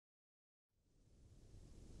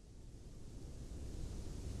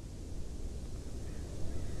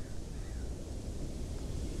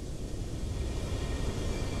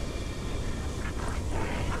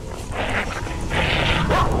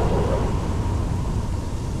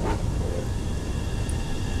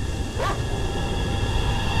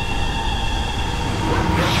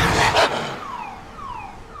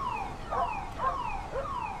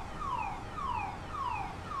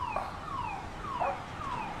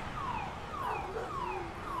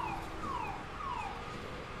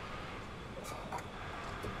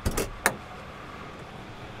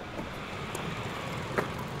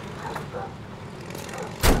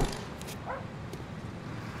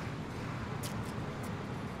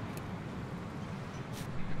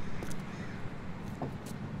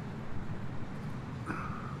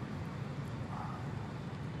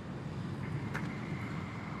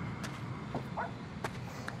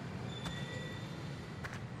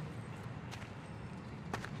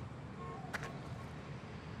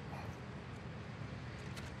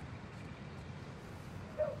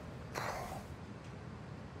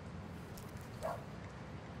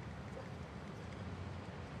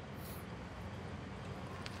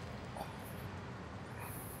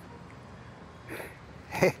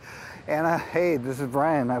Anna, hey, this is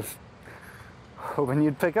Brian. I was hoping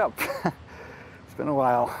you'd pick up. It's been a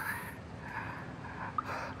while.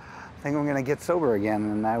 I think I'm gonna get sober again,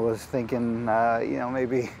 and I was thinking, you know,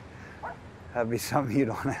 maybe that'd be something you'd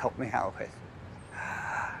want to help me out with.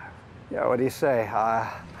 Yeah, what do you say?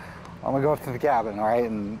 I'm gonna go up to the cabin, all right,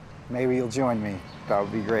 and maybe you'll join me. That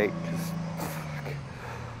would be great. 'Cause,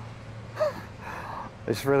 I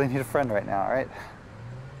just really need a friend right now, all right?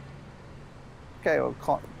 Okay, well,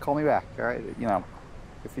 call me back, all right? You know,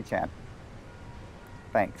 if you can.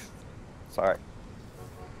 Thanks. Sorry.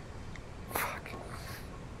 Fuck.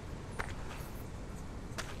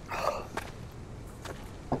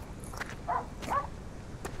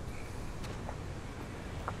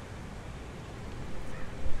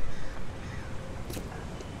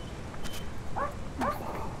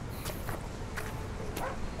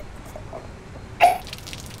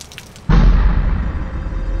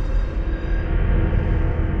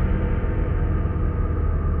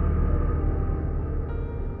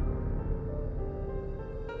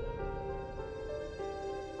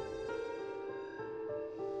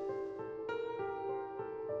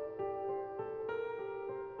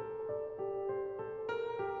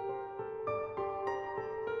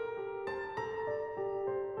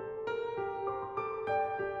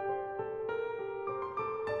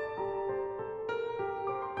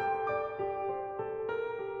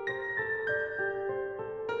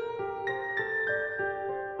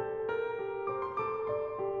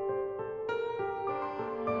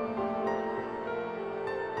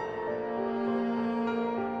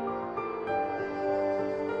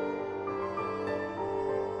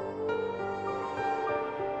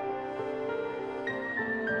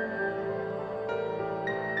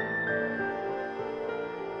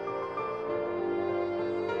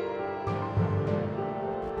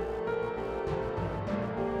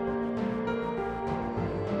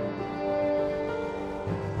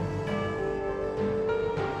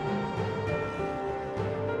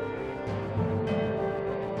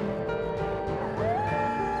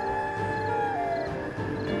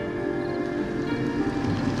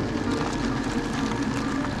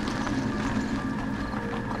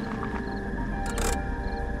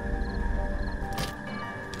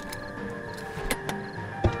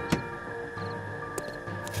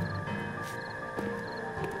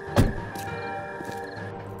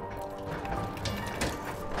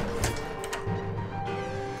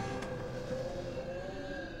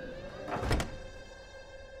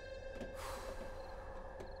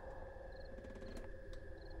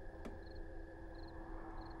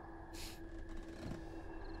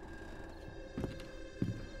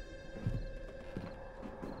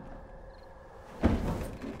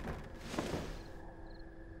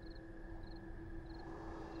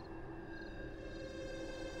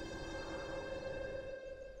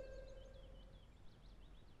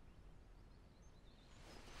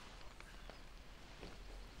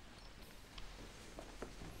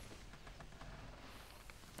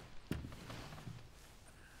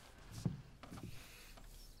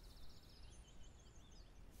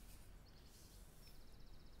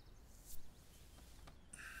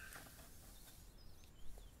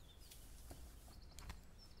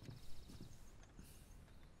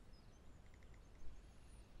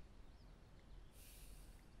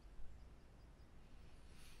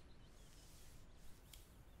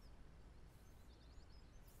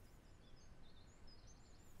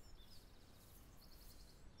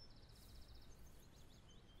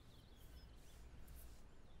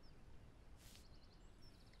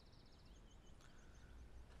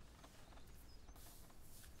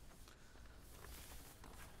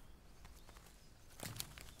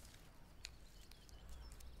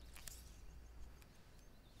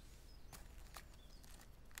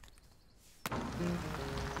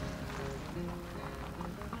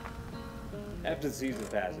 After the season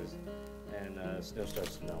passes and snow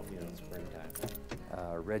starts to melt, you know, it's springtime.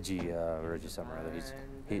 Reggie Summer,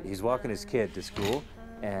 he's walking his kid to school,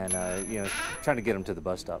 and you know, trying to get him to the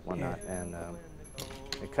bus stop one night, and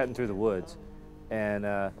they're cutting through the woods, and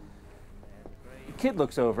the kid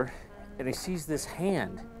looks over, and he sees this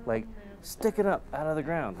hand like sticking up out of the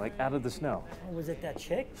ground, like out of the snow. Oh, was it that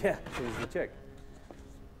chick? Yeah, it was the chick.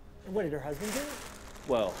 And what did her husband do?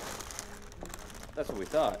 Well, that's what we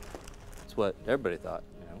thought. That's what everybody thought,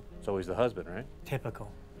 you know. It's always the husband, right? Typical.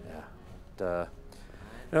 Yeah. But,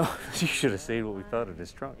 no, you should have seen what we found in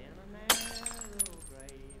his trunk.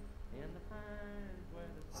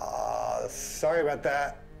 Sorry about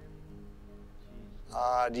that.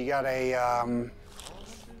 Do you got a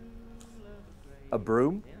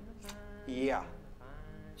broom? Yeah.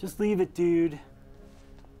 Just leave it, dude.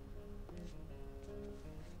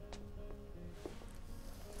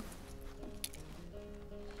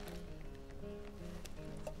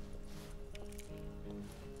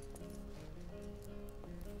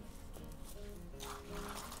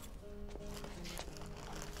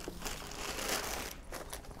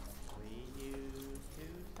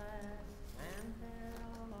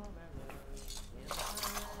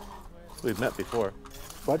 We've met before.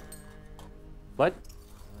 What? What?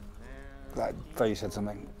 I thought you said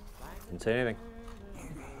something. Didn't say anything.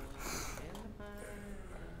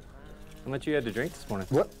 How much you had to drink this morning?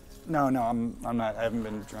 What? No, I'm not. I haven't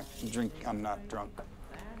been drunk. I'm not drunk.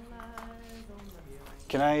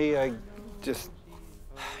 Can I just?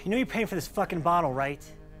 You know you're paying for this fucking bottle, right?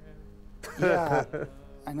 Yeah,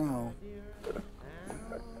 I know.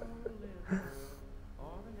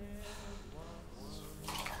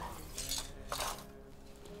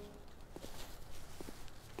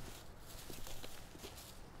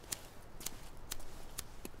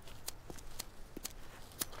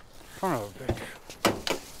 Son of a bitch.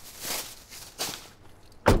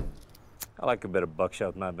 I like a bit of buckshot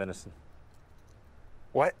with my venison.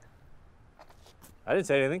 What? I didn't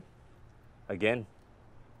say anything. Again.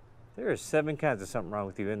 There are 7 kinds of something wrong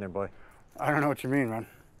with you in there, boy. I don't know what you mean, Ron.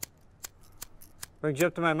 Brings you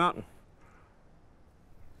up to my mountain.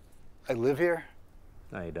 I live here?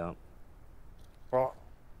 No, you don't. Well,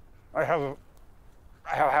 I have a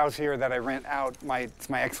house here that I rent out. It's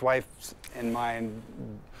my ex-wife's and mine.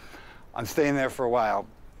 I'm staying there for a while.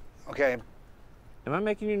 Okay? Am I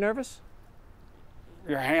making you nervous?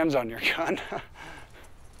 Your hand's on your gun.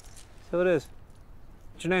 So it is.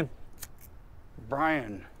 What's your name?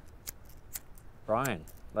 Brian. Brian.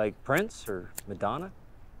 Like Prince or Madonna?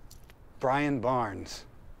 Brian Barnes.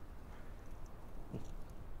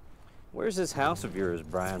 Where's this house of yours,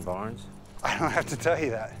 Brian Barnes? I don't have to tell you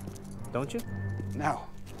that. Don't you? No.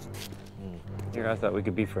 Here, I thought we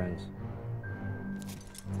could be friends.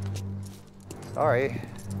 Sorry.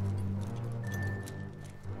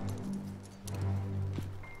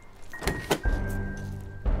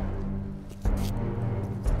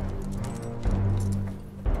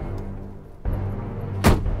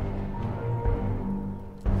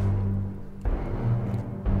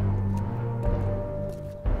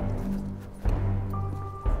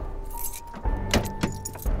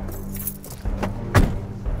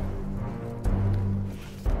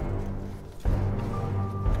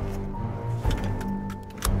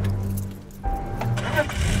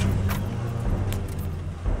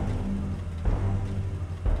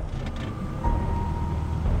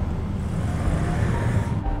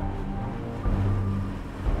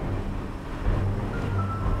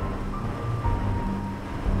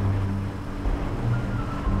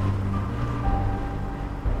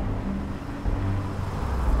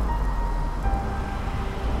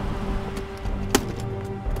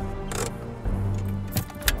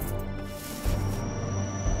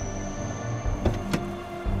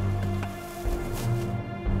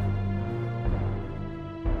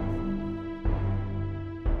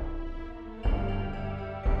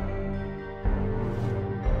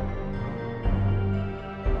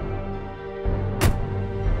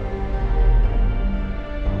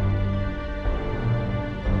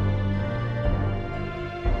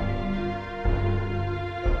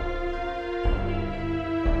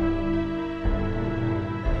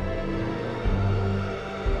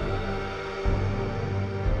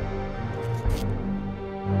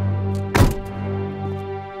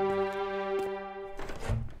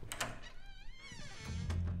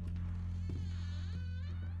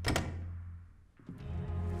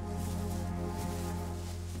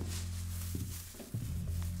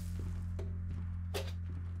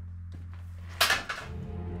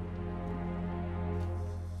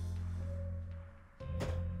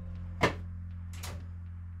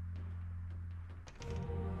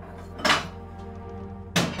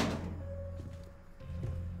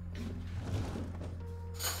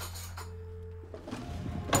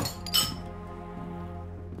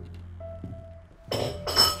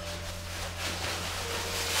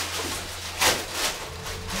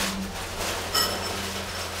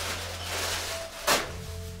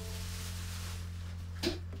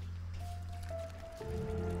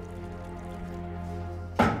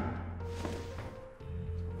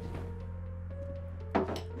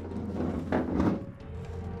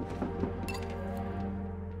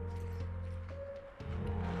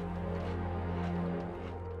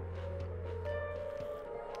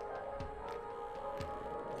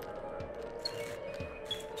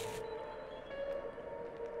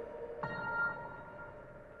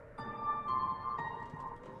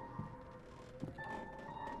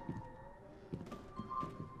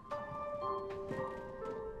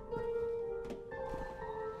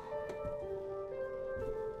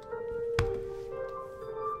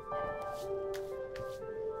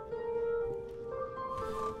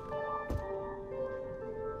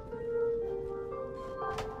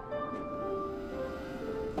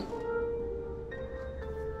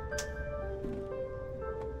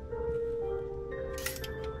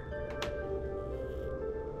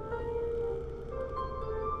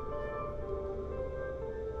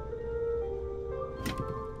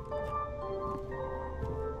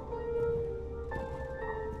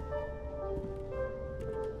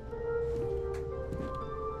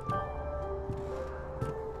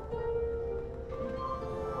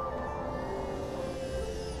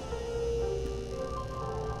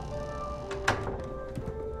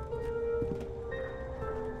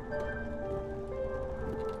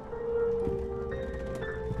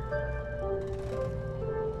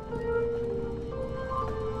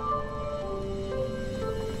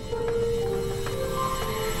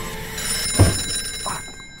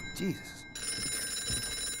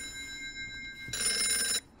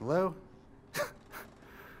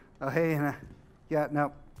 Oh, hey, Anna. Yeah,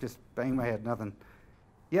 no, just banging my head, nothing.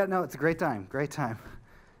 Yeah, no, it's a great time, great time.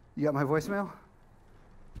 You got my voicemail?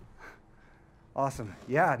 Awesome.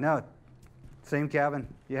 Yeah, no, same cabin,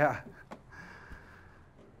 yeah.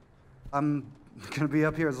 I'm gonna be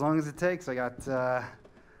up here as long as it takes. I got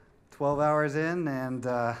 12 hours in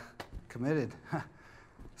and committed.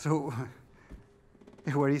 So,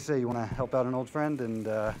 what do you say? You wanna help out an old friend and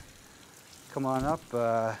come on up?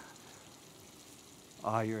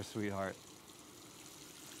 You're a sweetheart.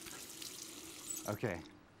 Okay.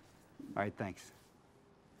 All right, thanks.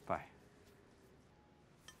 Bye.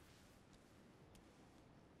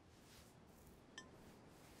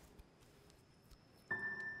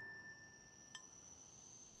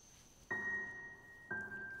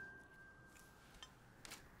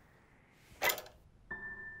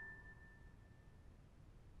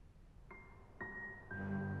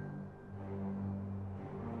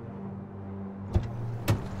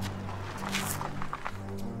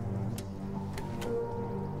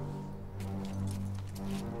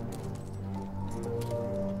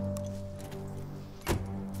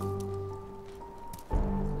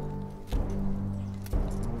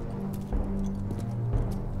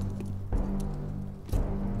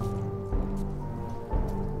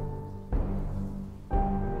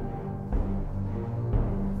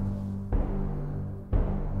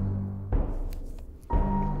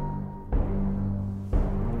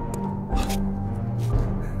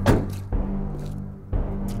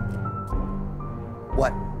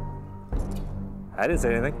 What? I didn't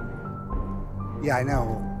say anything. Yeah, I know.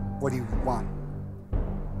 What do you want?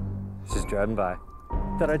 Just driving by.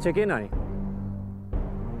 Thought I'd check in on you.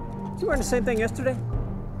 Was you wearing the same thing yesterday?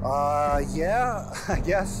 Yeah, I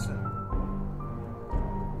guess.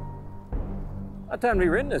 About time to be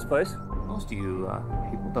renting this place. Most of you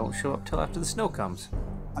people don't show up till after the snow comes.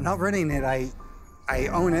 I'm not renting it. I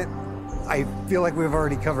own it. I feel like we've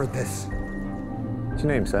already covered this. What's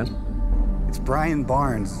your name, son? It's Brian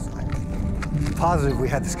Barnes. I'm positive we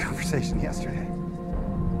had this conversation yesterday.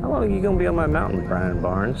 How long are you gonna be on my mountain, Brian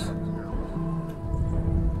Barnes?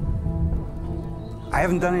 I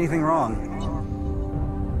haven't done anything wrong.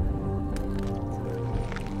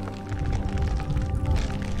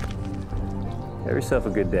 Have yourself a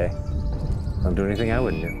good day. Don't do anything I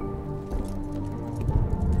wouldn't do.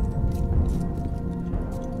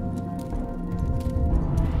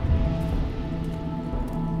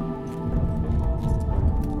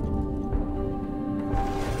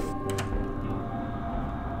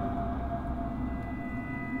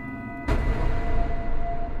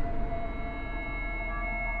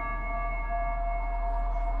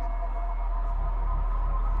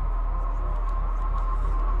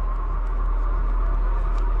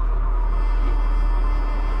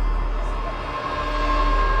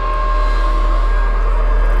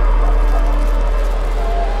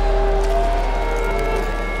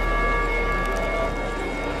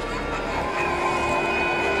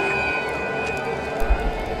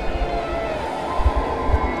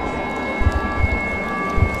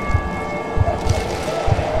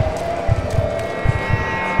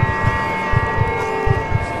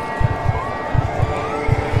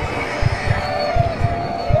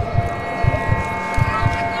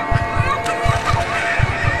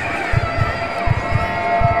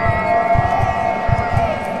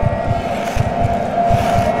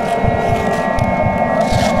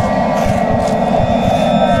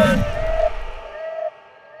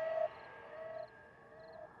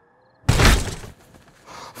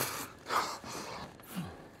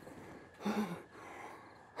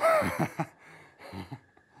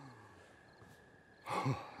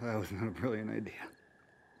 That was not a brilliant idea.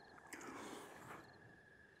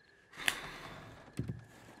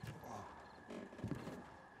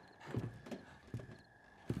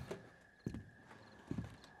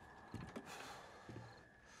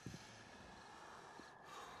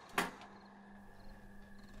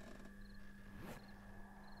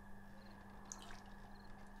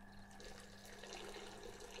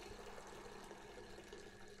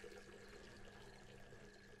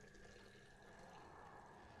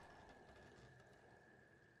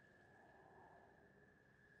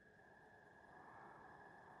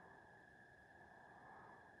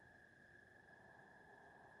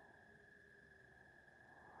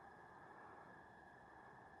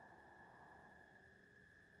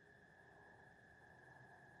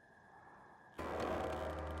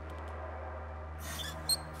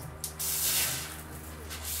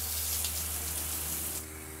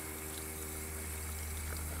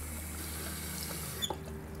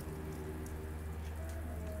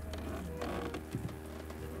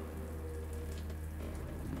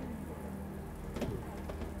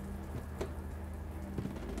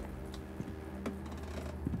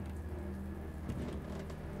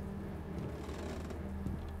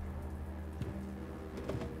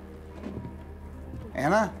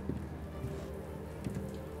 Anna?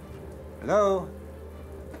 Hello?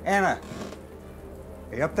 Anna?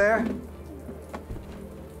 Are you up there?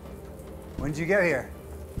 When did you get here?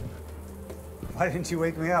 Why didn't you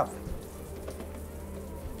wake me up?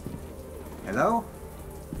 Hello?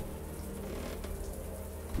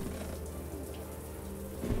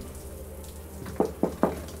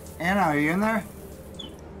 Anna, are you in there?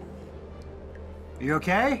 Are you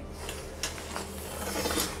okay?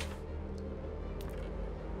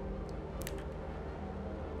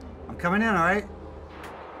 I'm coming in, all right?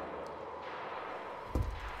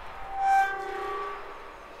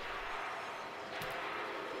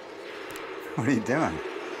 What are you doing?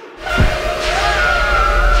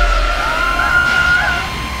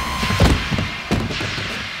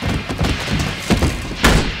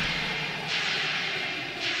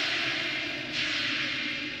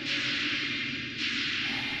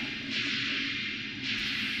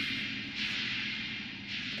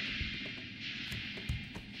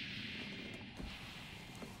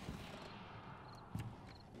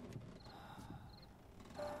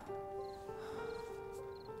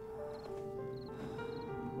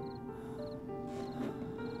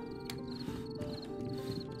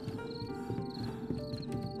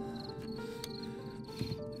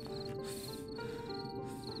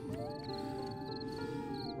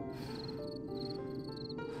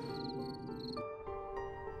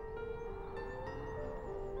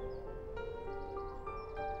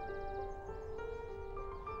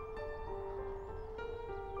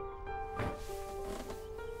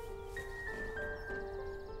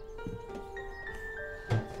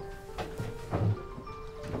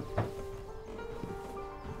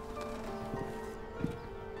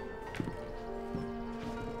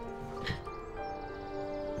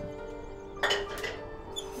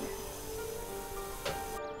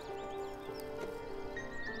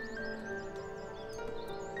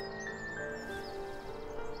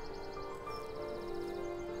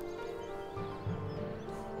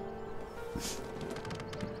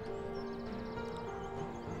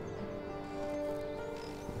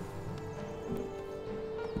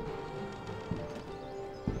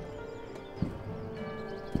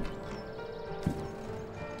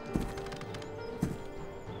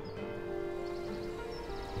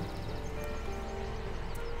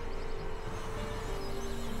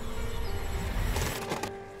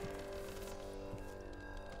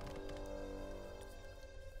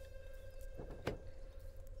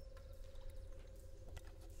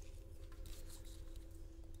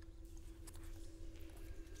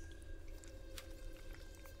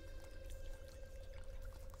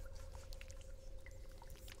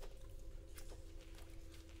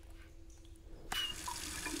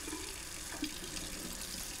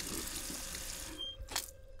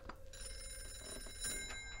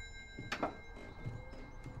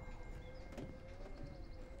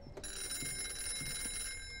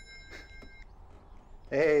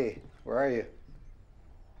 Hey, where are you?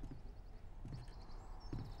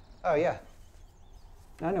 Oh, yeah.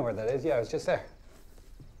 I know where that is. Yeah, I was just there.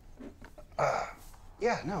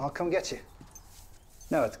 Yeah, no, I'll come get you.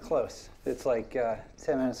 No, it's close. It's like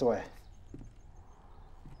 10 minutes away.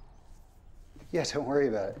 Yeah, don't worry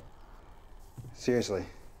about it. Seriously.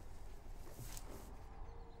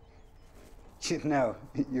 No,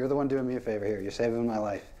 you're the one doing me a favor here. You're saving my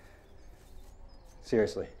life.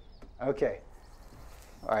 Seriously. Okay.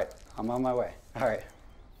 All right, I'm on my way. All right.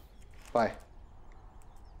 Bye.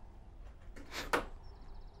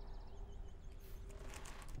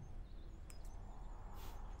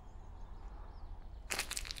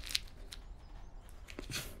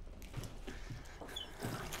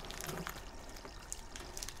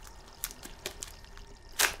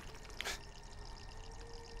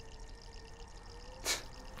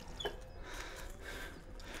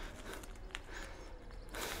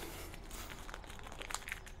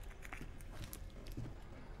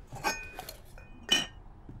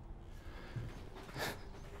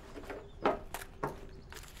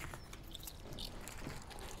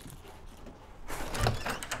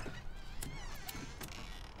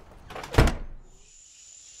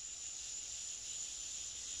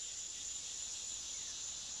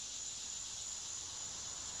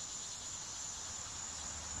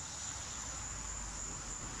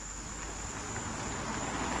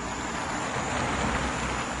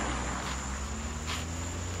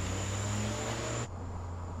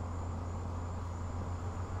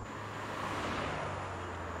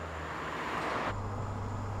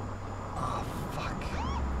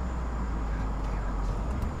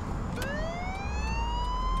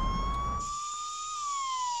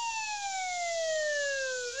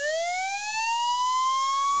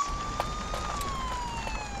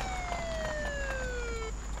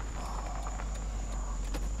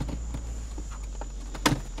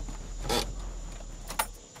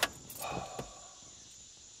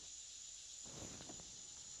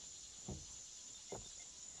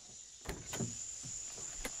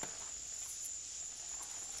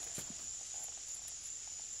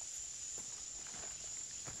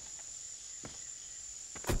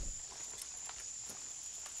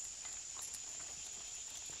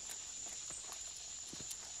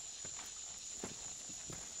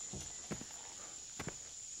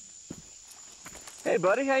 Hey,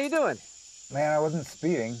 buddy, how you doing? Man, I wasn't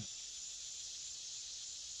speeding.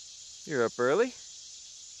 You're up early?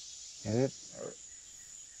 Is it?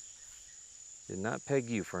 Did not peg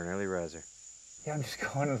you for an early riser. Yeah, I'm just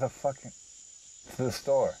going to the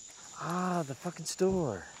store. Ah, the fucking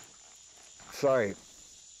store. Sorry.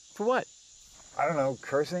 For what? I don't know,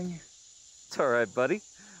 cursing? It's all right, buddy.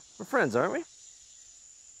 We're friends, aren't we? At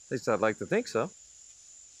least I'd like to think so.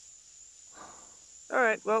 All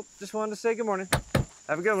right, well, just wanted to say good morning.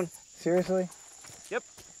 Have a good one. Seriously? Yep.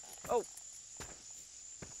 Oh.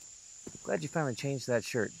 Glad you finally changed that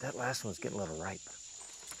shirt. That last one's getting a little ripe.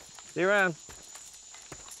 See you around.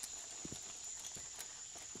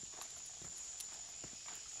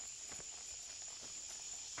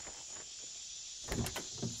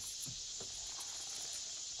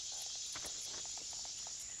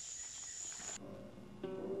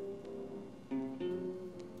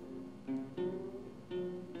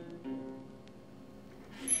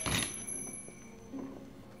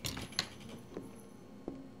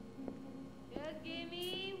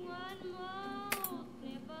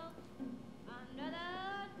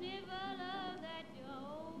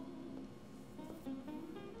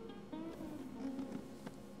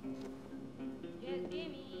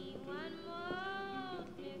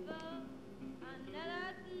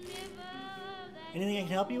 Anything I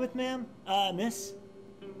can help you with, ma'am? Miss?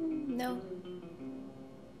 No.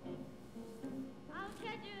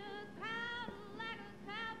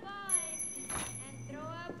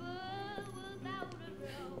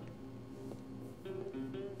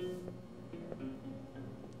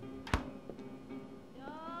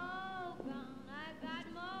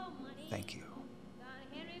 Thank you.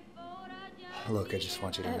 Look, I just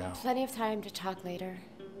want you to know. Plenty of time to talk later.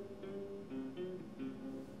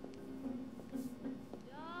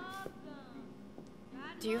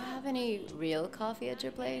 Do you have any real coffee at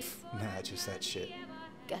your place? Nah, just that shit.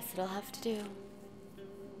 Guess it'll have to do.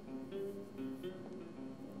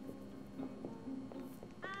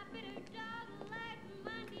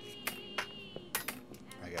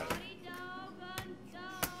 I got it.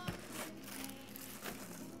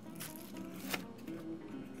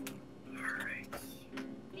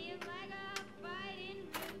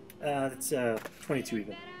 That's 22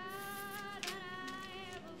 even.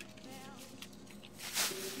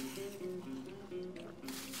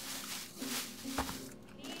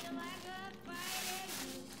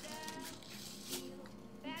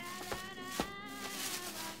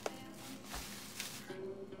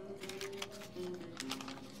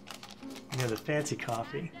 You know, the fancy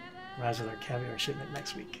coffee arrives with our caviar shipment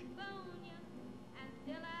next week.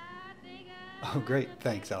 Oh, great.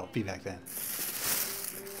 Thanks. I'll be back then.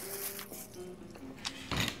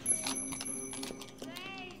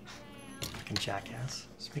 Fucking jackass.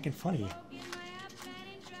 Just making fun of you.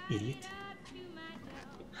 Idiot.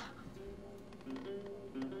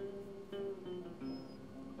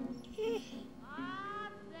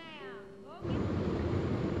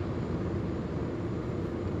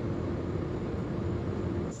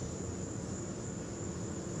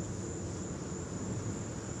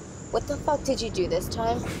 What the fuck did you do this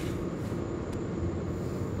time?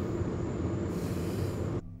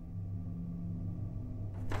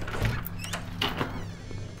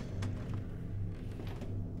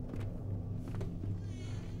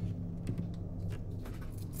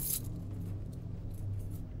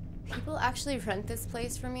 People actually rent this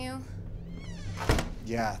place from you?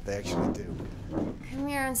 Yeah, they actually do. Come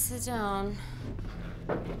here and sit down.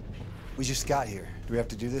 We just got here. Do we have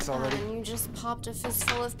to do this already? And you just popped a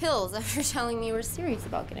fistful of pills after telling me you were serious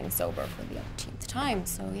about getting sober for the umpteenth time,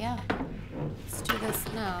 so yeah. Let's do this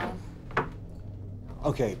now.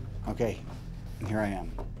 Okay. Here I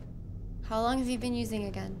am. How long have you been using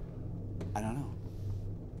again? I don't know.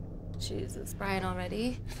 Jesus, Brian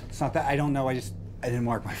already? It's not that I don't know. I didn't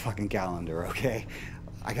mark my fucking calendar, okay?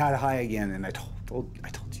 I got high again, and I told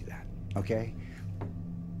you that, okay?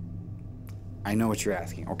 I know what you're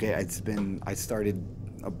asking, okay? I started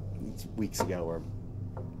weeks ago or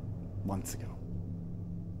months ago.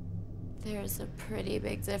 There's a pretty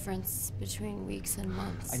big difference between weeks and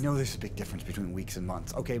months. I know there's a big difference between weeks and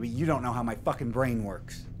months, okay? But you don't know how my fucking brain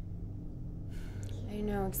works. I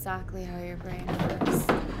know exactly how your brain works.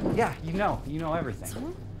 Yeah, you know everything.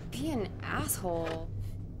 Don't be an asshole.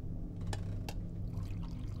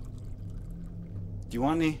 Do you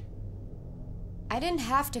want any? I didn't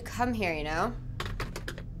have to come here, you know?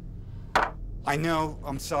 I know,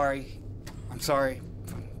 I'm sorry. Yeah.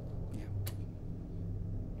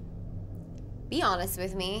 Be honest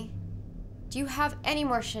with me. Do you have any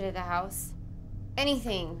more shit at the house?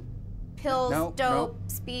 Anything? Pills, No, dope,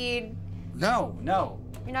 speed? No.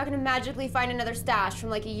 You're not gonna magically find another stash from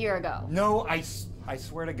like a year ago. No, I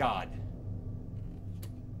swear to God.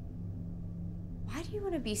 Why do you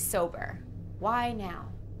want to be sober? Why now?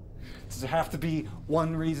 Does there have to be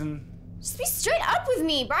one reason? Just be straight up with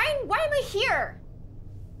me, Brian. Why am I here?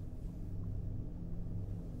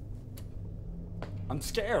 I'm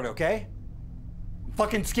scared, okay? I'm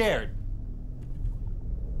fucking scared.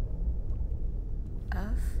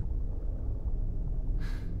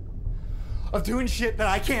 Of doing shit that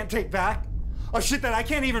I can't take back. Of shit that I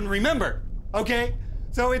can't even remember, okay?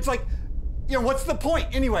 So it's like, you know, what's the point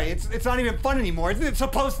anyway? It's not even fun anymore. Isn't it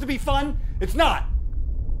supposed to be fun? It's not.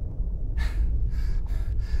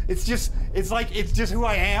 It's just who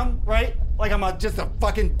I am, right? Like I'm just a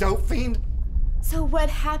fucking dope fiend. So what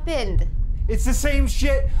happened? It's the same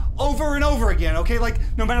shit over and over again, okay? Like,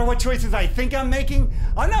 no matter what choices I think I'm making,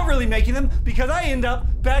 I'm not really making them because I end up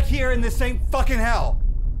back here in the same fucking hell.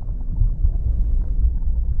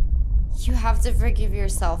 You have to forgive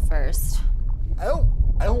yourself first. I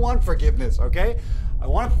don't want forgiveness, okay? I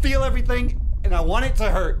want to feel everything and I want it to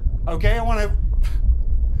hurt, okay? I want to...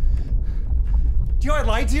 Do you know I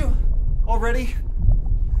lied to you already?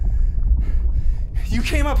 You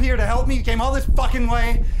came up here to help me, you came all this fucking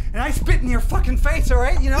way, and I spit in your fucking face, all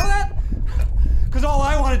right? You know that? Because all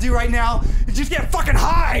I want to do right now is just get fucking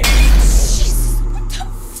high! Jesus, what the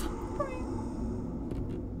fuck, Brian?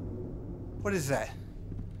 What is that?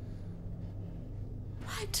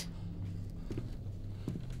 What?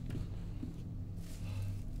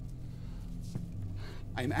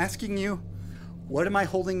 I'm asking you, what am I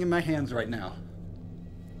holding in my hands right now?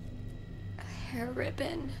 A hair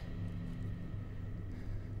ribbon.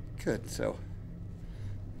 Good, so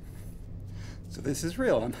this is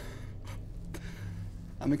real.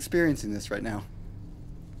 I'm experiencing this right now.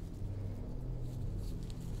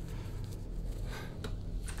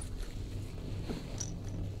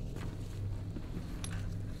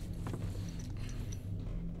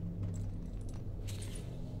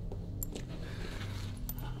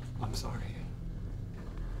 I'm sorry.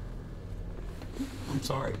 I'm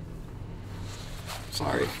sorry.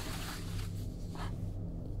 Sorry.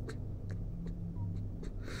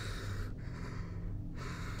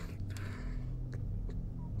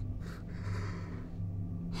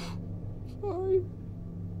 Sorry.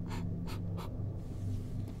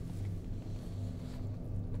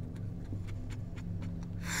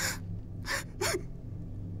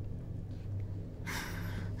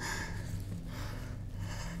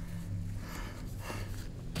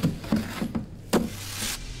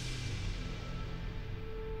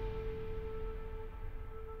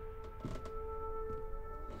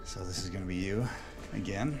 So this is gonna be you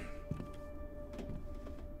again.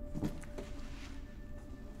 Do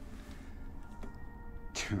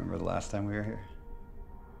you remember the last time we were here?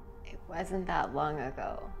 It wasn't that long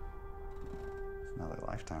ago. It's another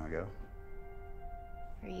lifetime ago.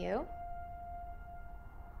 For you?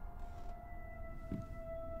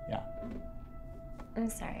 Yeah. I'm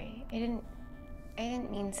sorry. I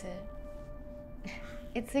didn't mean to.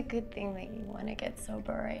 It's a good thing that you want to get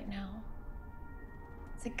sober right now.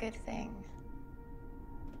 It's a good thing.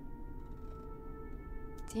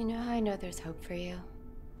 Do you know how I know there's hope for you?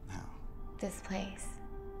 No. This place.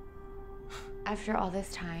 After all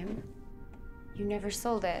this time, you never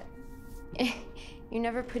sold it. You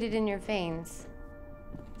never put it in your veins.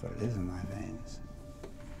 But it is in my veins.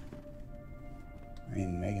 I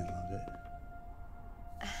mean, Megan loved it.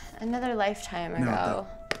 Another lifetime ago. No,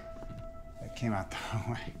 that came out the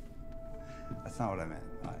wrong way. That's not what I meant.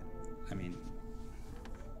 I mean...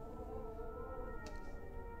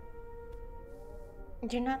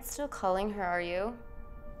 You're not still calling her, are you?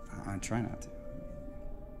 I try not to.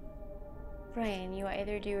 Brian, you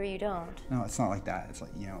either do or you don't. No, it's not like that. It's like,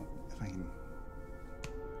 you know, if I can...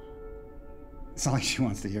 It's not like she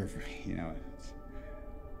wants to hear from me, you know?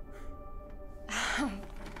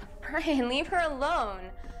 Brian, leave her alone.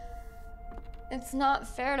 It's not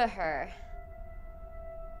fair to her.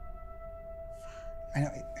 I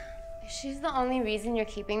know. If she's the only reason you're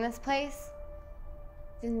keeping this place,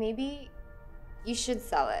 then maybe you should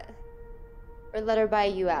sell it. Or let her buy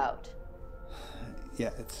you out. Yeah,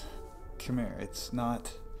 it's... Come here. It's not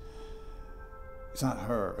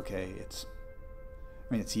her, okay? It's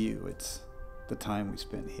you. It's the time we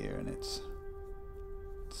spent here, and it's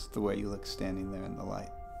the way you look standing there in the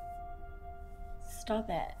light. Stop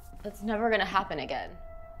it. That's never gonna happen again.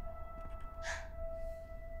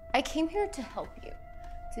 I came here to help you,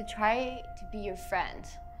 to try to be your friend.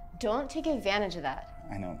 Don't take advantage of that.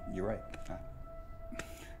 I know, you're right.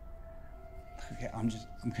 Okay, I'm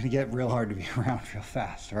gonna get real hard to be around real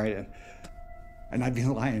fast, right? And I'd be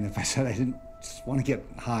lying if I said I didn't just want to get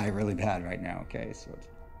high really bad right now, okay? So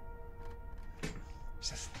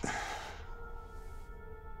just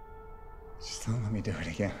don't let me do it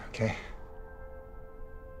again, okay?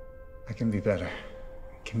 I can be better.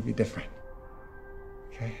 I can be different,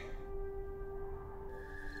 okay?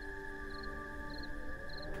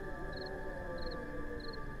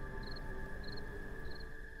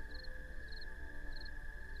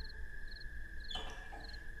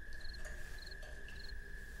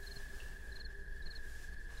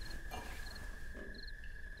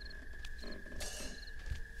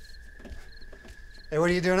 Hey, what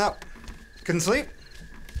are you doing up? Couldn't sleep?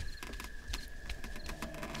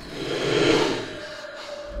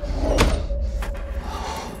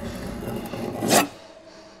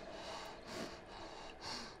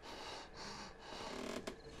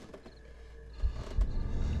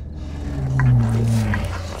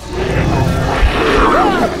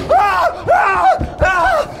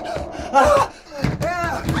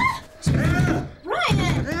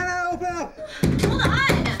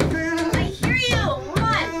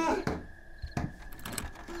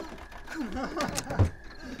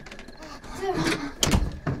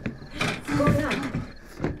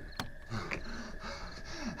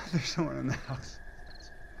 There's someone in the house.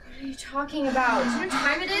 What are you talking about? Do you know what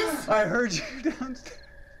time it is? I heard you downstairs.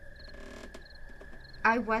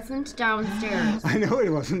 I wasn't downstairs. I know it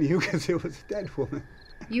wasn't you because it was a dead woman.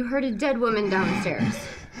 You heard a dead woman downstairs.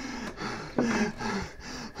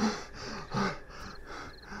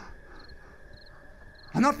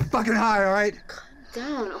 I'm not fucking high, all right? Calm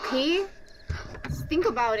down, okay? Just think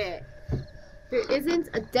about it. There isn't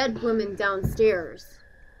a dead woman downstairs.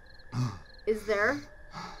 Is there?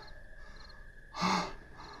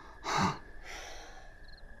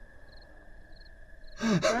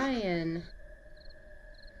 Brian.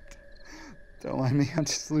 Don't mind me, I'll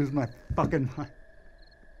just lose my fucking mind.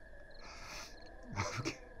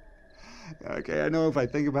 Okay. Okay, I know if I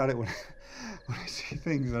think about it when I see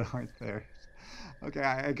things that aren't there. Okay,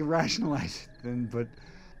 I can rationalize it then, but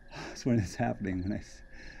it's when it's happening, when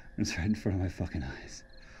it's right in front of my fucking eyes.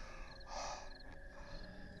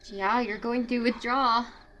 Yeah, you're going through withdrawal.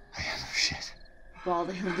 I got no shit. Well,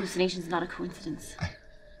 the hallucination's not a coincidence.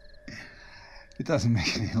 It doesn't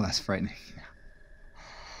make it any less frightening.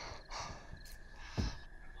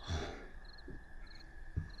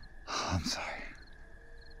 I'm sorry.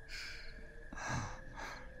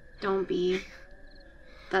 Don't be.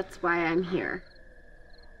 That's why I'm here.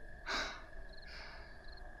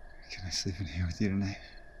 Can I sleep in here with you tonight?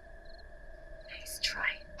 Nice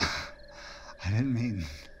try. I didn't mean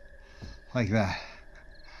like that.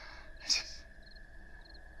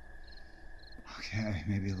 Okay,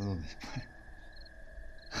 maybe a little bit, but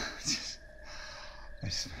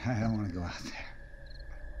I don't want to go out there.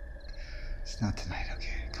 It's not tonight,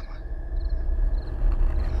 okay? Come on.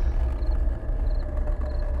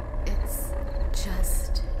 It's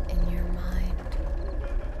just in your mind.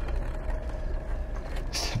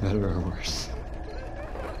 Is it better or worse?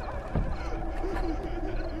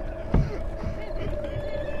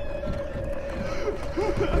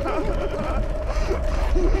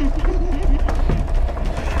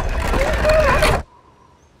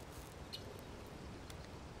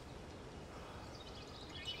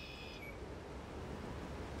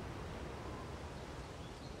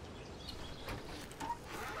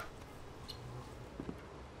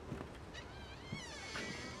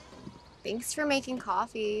 Thanks for making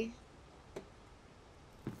coffee.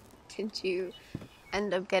 Did you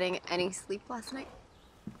end up getting any sleep last night?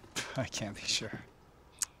 I can't be sure.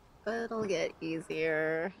 It'll get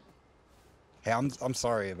easier. Hey, I'm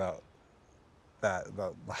sorry about that,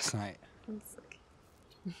 about last night. It's okay.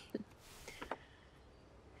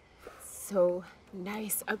 It's so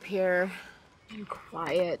nice up here and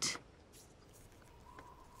quiet.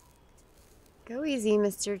 Go easy,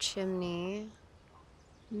 Mr. Chimney.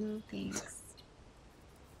 No thanks.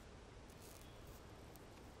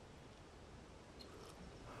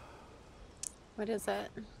 What is it?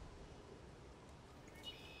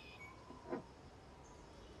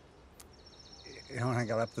 You know, when I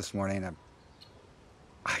got up this morning,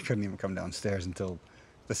 I couldn't even come downstairs until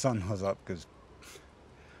the sun was up because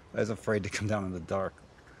I was afraid to come down in the dark.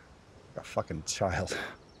 Like a fucking child.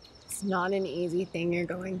 It's not an easy thing you're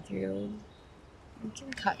going through. You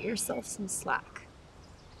can cut yourself some slack.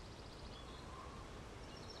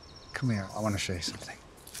 Come here, I want to show you something.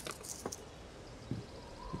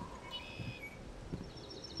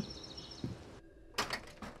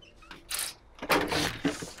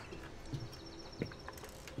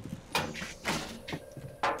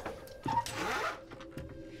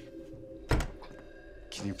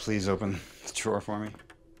 Can you please open the drawer for me?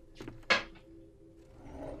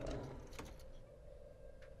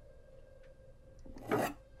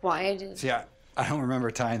 Why did... See, I don't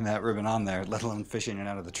remember tying that ribbon on there, let alone fishing it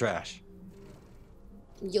out of the trash.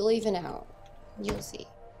 You'll even out. You'll see.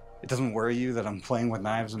 It doesn't worry you that I'm playing with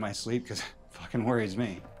knives in my sleep? Because it fucking worries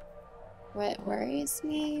me. What worries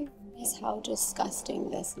me is how disgusting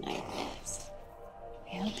this knife is.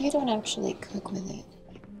 I hope you don't actually cook with it.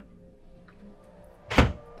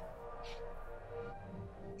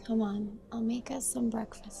 Come on, I'll make us some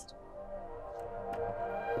breakfast.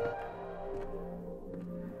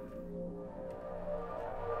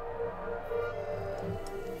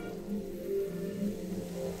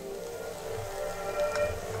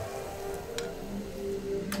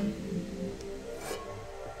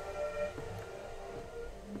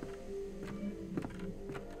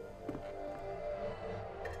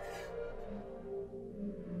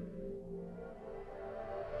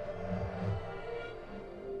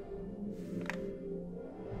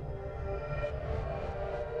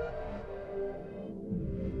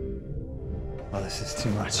 Oh, this is too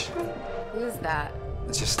much. Who's that?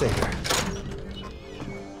 Let's just stay here.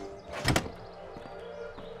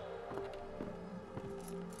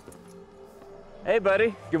 Hey,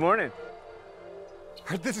 buddy. Good morning.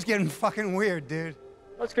 This is getting fucking weird, dude.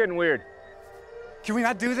 What's getting weird? Can we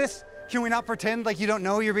not do this? Can we not pretend like you don't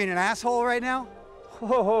know you're being an asshole right now?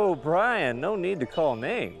 Whoa, Brian, no need to call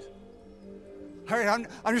names. All right,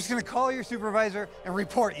 I'm just gonna call your supervisor and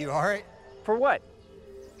report you, all right? For what?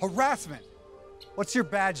 Harassment. What's your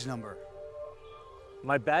badge number?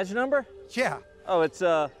 My badge number? Yeah. Oh, it's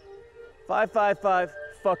 555,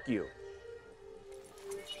 fuck you.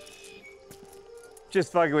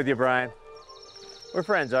 Just fucking with you, Brian. We're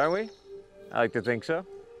friends, aren't we? I like to think so.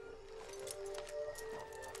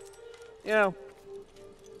 You know,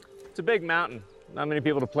 it's a big mountain. Not many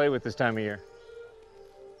people to play with this time of year.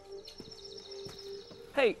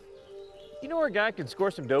 Hey, you know where a guy can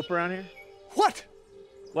score some dope around here? What?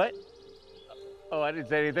 What? Oh, I didn't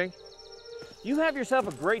say anything. You have yourself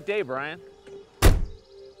a great day, Brian.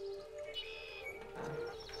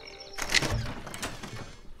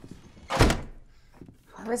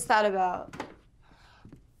 What's that about?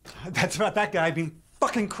 That's about that guy being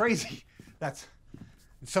fucking crazy.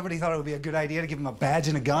 Somebody thought it would be a good idea to give him a badge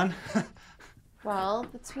and a gun. Well,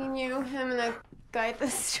 between you, him, and the guy at the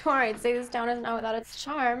store, I'd say this town is not without its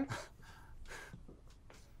charm.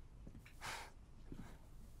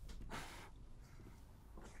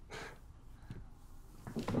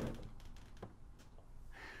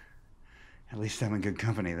 At least I'm in good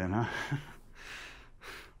company then, huh?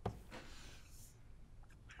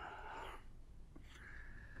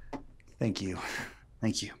 Thank you.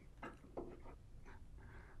 Thank you.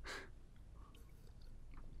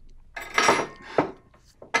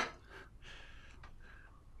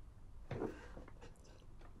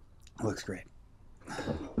 Looks great.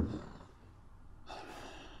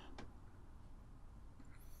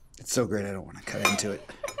 It's so great I don't want to cut into it.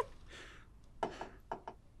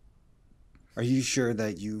 Are you sure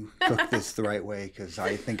that you cooked this the right way? Because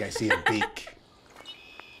I think I see a beak.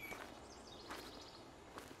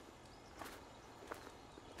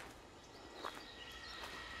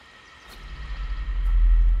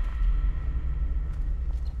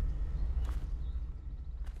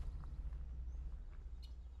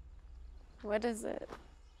 What is it?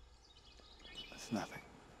 It's nothing.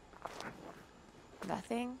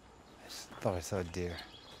 Nothing? I just thought I saw a deer.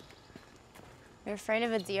 You're afraid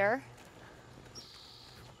of a deer?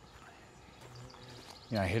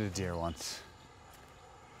 Yeah, I hit a deer once.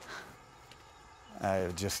 I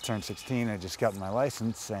just turned 16, I just gotten my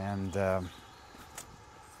license, and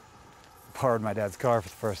borrowed my dad's car for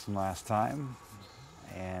the first and last time.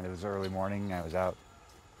 And it was early morning, I was out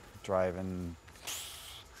driving,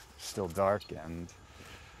 still dark, and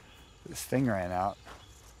this thing ran out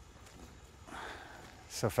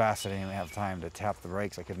so fast I didn't even have time to tap the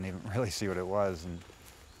brakes. I couldn't even really see what it was,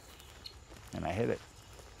 and I hit it.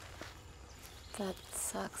 That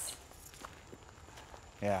sucks.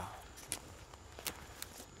 Yeah.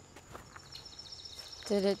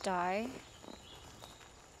 Did it die?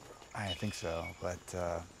 I think so, but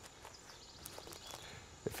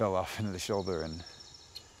it fell off into the shoulder, and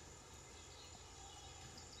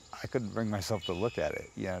I couldn't bring myself to look at it,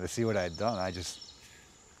 you know, to see what I had done. I just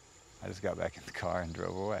got back in the car and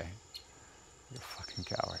drove away. You're a fucking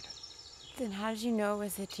coward. Then how did you know it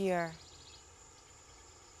was a deer?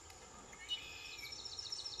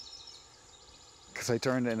 Because I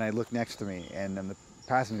turned and I looked next to me, and in the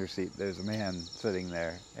passenger seat, there's a man sitting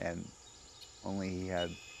there, and only he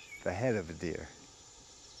had the head of a deer,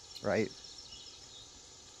 right?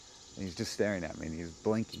 And he's just staring at me, and he's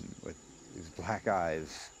blinking with his black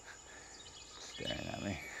eyes, staring at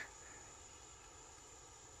me.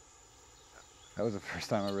 That was the first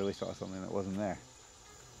time I really saw something that wasn't there.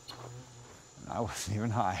 And I wasn't even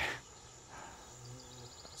high.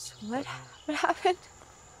 So what happened?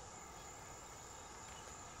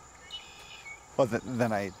 Well,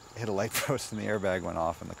 then I hit a light post and the airbag went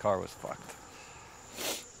off and the car was fucked.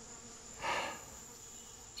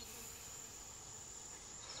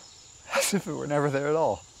 As if it were never there at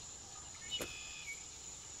all.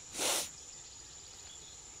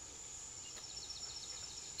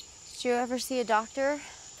 Did you ever see a doctor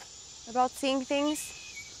about seeing things?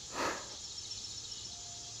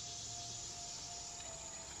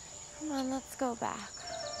 Come on, let's go back.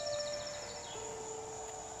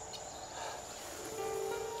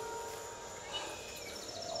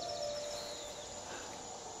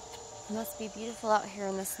 It must be beautiful out here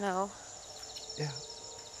in the snow. Yeah,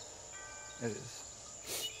 it is.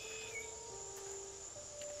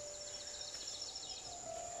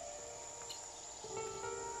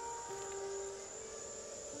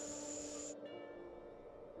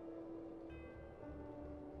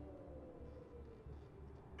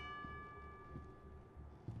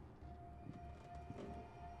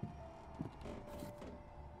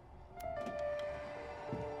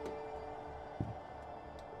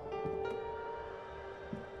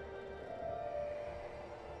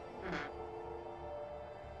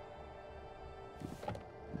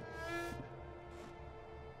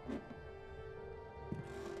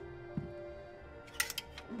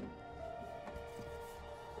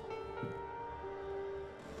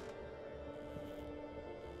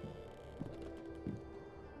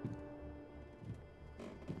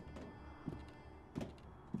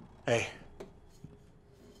 Hey,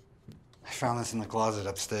 I found this in the closet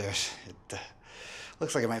upstairs. It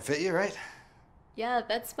looks like it might fit you, right? Yeah,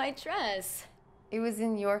 that's my dress. It was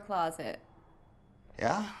in your closet.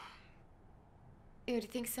 Yeah? Ew, do you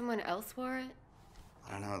think someone else wore it?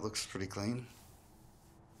 I don't know, it looks pretty clean.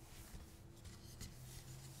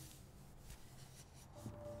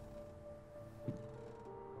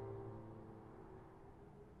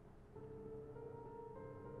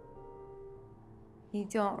 You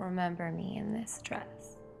don't remember me in this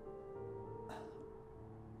dress.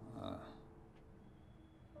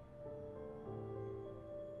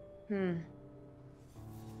 I'm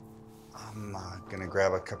gonna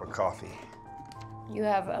grab a cup of coffee. You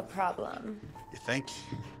have a problem. You think?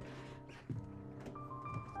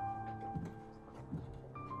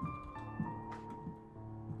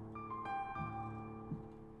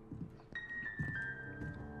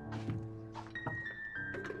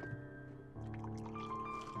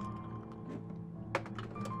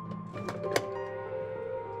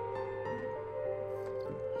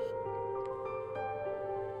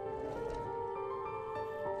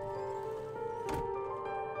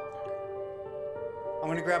 I'm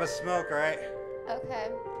gonna grab a smoke, all right? Okay.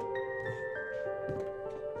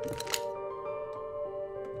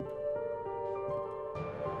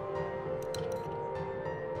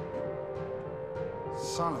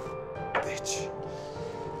 Son of a bitch.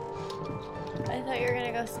 I thought you were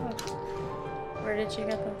gonna go smoke. Where did you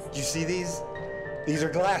get those? Do you see these? These are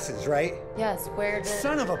glasses, right? Yes, where did...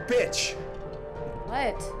 Son of a bitch!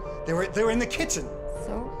 What? They were in the kitchen.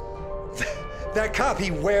 So? That cop,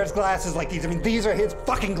 he wears glasses like these. I mean, these are his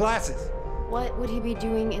fucking glasses. What would he be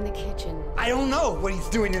doing in the kitchen? I don't know what he's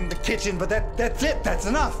doing in the kitchen, but that's it. That's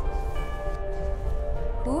enough.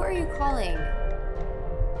 Who are you calling?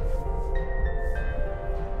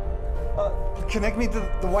 Connect me to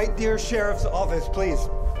the White Deer Sheriff's office, please.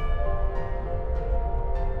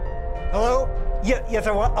 Hello? Yes,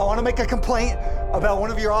 I want to make a complaint about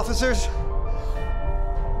one of your officers.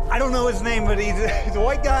 I don't know his name, but he's a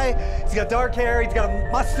white guy. He's got dark hair. He's got a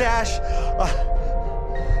mustache.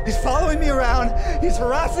 He's following me around. He's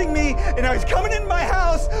harassing me, and now he's coming in my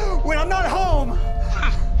house when I'm not home.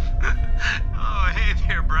 Oh, hey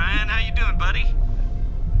there, Brian. How you doing, buddy?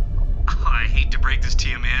 Oh, I hate to break this to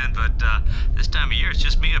you, man, but this time of year it's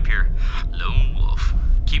just me up here, lone wolf,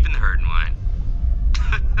 keeping the herd in line.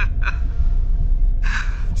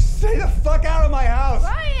 Stay the fuck out of my house.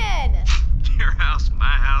 Ryan! Your house, my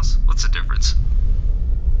house, what's the difference?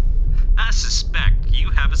 I suspect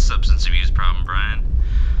you have a substance abuse problem, Brian.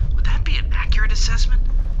 Would that be an accurate assessment?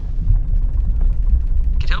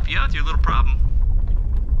 Could help you out with your little problem.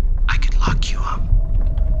 I could lock you up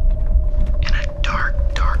in a dark,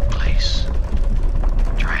 dark place.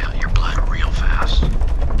 Dry out your blood real fast.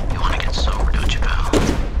 You want to get sober, don't you, pal?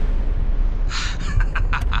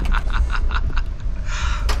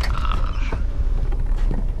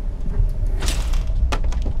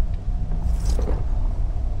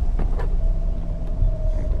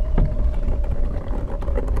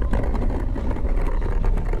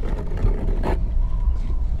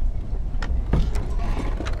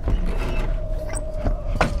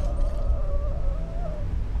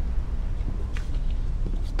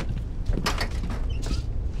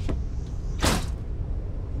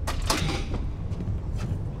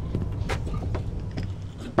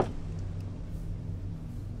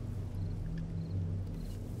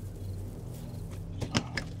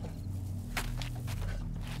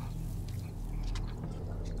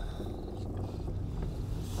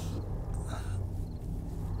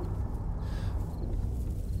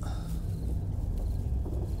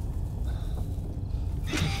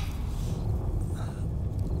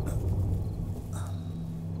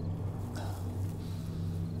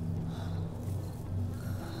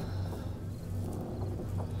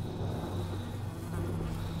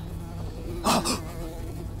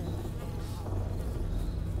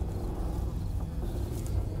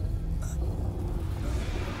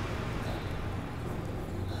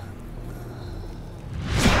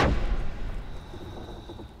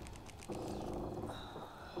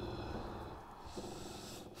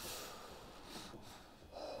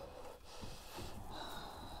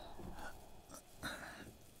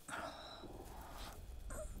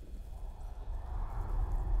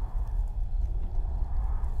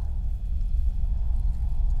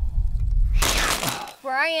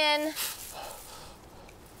 Brian!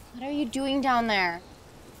 What are you doing down there?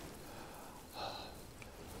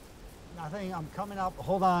 Nothing, I'm coming up.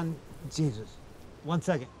 Hold on. Jesus. 1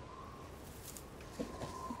 second.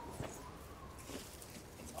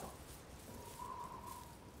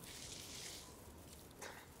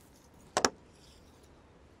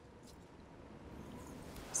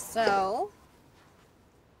 So?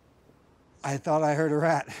 I thought I heard a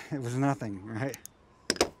rat. It was nothing, right?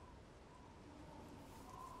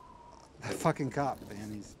 That fucking cop,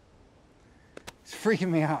 man, he's freaking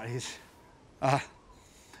me out.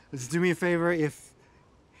 Just do me a favor, if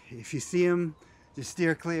you see him, just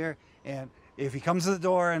steer clear, and if he comes to the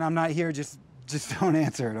door and I'm not here, just don't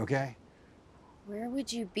answer it, okay? Where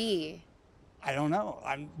would you be? I don't know.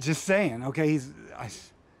 I'm just saying, okay? I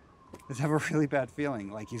just have a really bad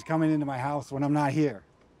feeling, like he's coming into my house when I'm not here,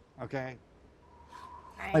 okay?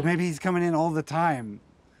 Brian. Like maybe he's coming in all the time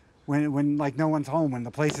when like no one's home, when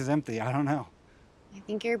the place is empty. I don't know. I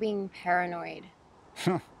think you're being paranoid.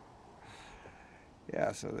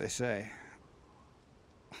 Yeah, so they say.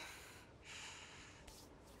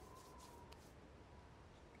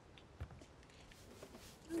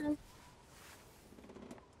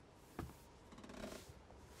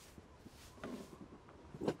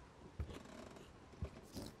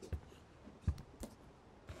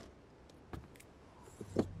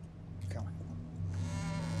 Coming.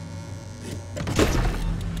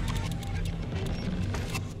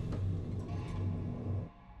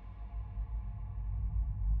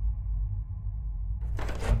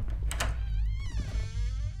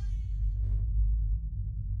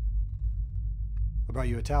 I brought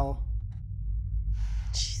you a towel.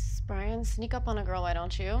 Jeez, Brian, sneak up on a girl, why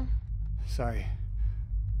don't you? Sorry.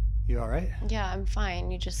 You all right? Yeah, I'm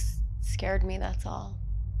fine. You just scared me, that's all.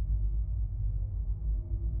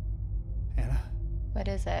 Anna, What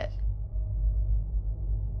is it?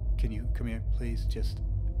 can you come here, please? Just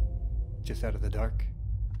out of the dark.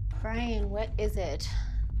 Brian, what is it?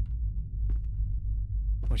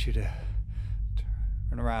 I want you to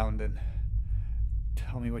turn around and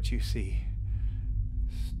tell me what you see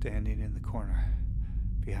standing in the corner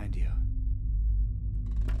behind you.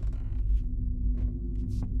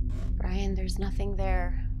 Brian, there's nothing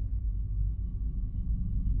there.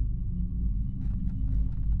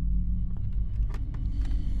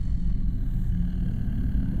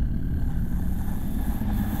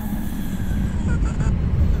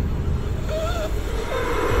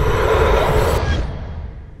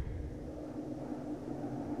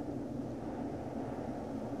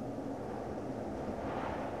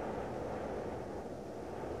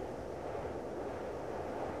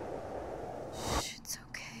 It's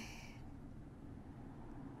okay.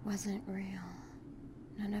 Wasn't real.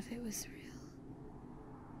 None of it was real.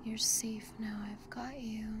 You're safe now. I've got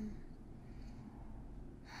you.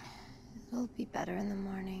 It'll be better in the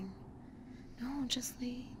morning. No, just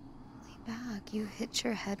lay back. You hit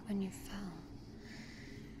your head when you fell.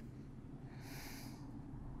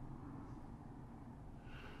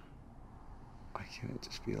 Why can't it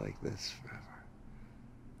just be like this forever?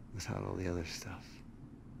 Without all the other stuff.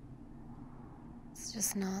 It's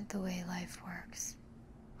just not the way life works.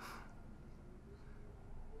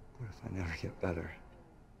 What if I never get better?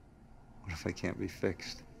 What if I can't be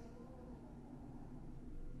fixed?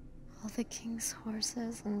 All the king's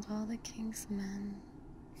horses and all the king's men.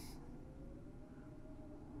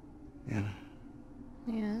 Anna,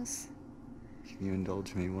 Yes? can you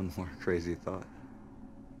indulge me one more crazy thought?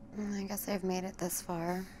 I guess I've made it this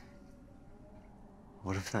far.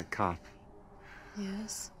 What if that cop,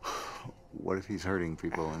 Yes? what if he's hurting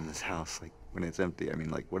people in this house, like when it's empty? I mean,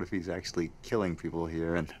 like, what if he's actually killing people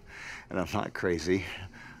here and I'm not crazy?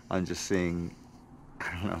 I'm just seeing,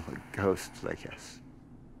 I don't know, like ghosts, I guess.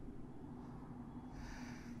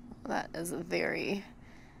 That is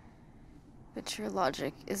but your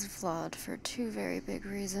logic is flawed for two very big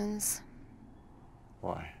reasons.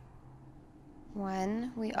 Why?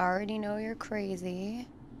 One, we already know you're crazy.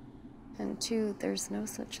 And two, there's no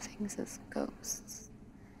such things as ghosts.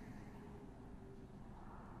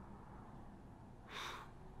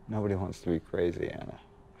 Nobody wants to be crazy, Anna.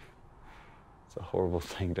 It's a horrible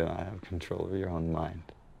thing to not have control over your own mind.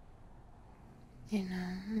 You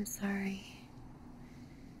know, I'm sorry.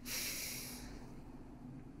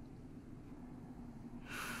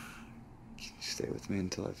 Can you stay with me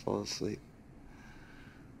until I fall asleep?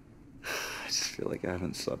 I just feel like I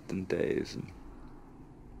haven't slept in days, and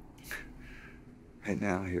right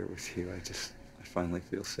now here with you, I finally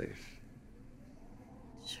feel safe.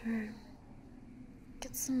 Sure.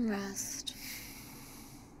 Get some rest.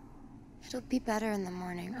 It'll be better in the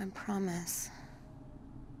morning, I promise.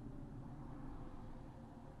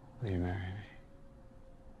 Will you marry me?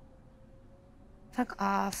 Fuck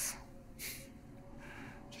off.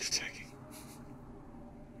 Just checking.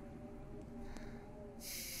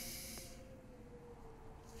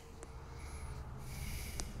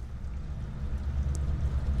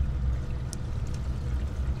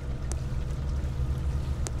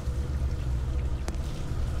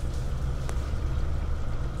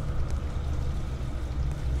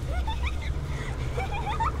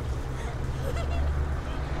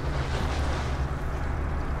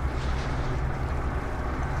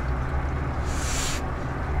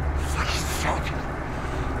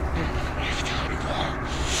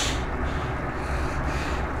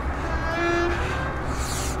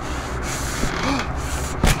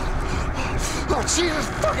 Jesus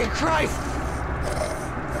fucking Christ!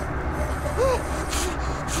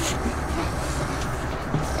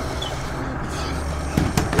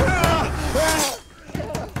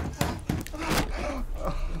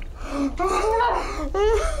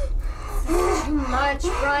 Too much,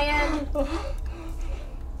 Brian.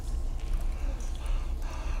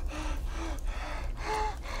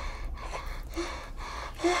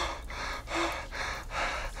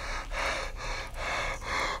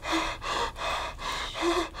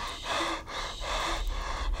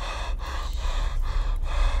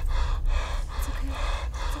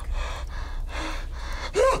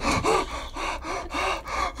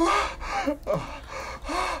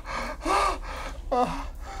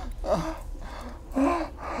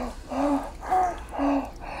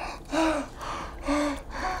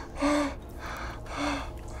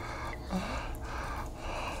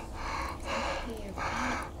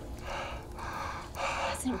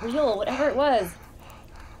 Real, whatever it was.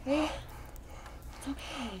 Okay? It's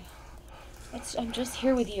okay. I'm just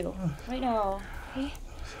here with you right now. Okay?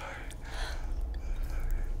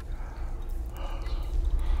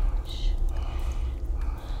 Shh.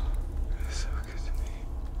 You're so good to me.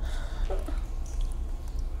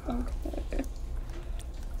 Okay.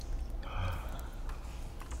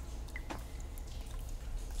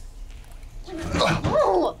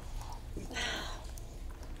 Oh!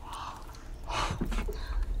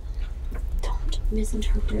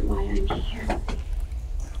 Misinterpret why I'm here.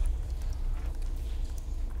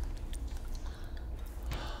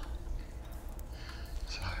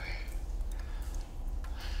 Sorry.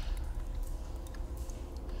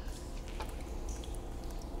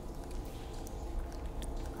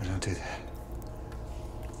 Oh, don't do that.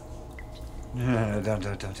 No, don't do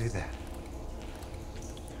that. Don't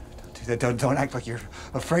do that. Don't act like you're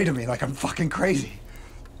afraid of me, like I'm fucking crazy.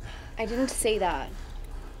 I didn't say that.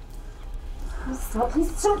 Stop,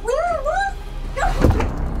 please stop. What?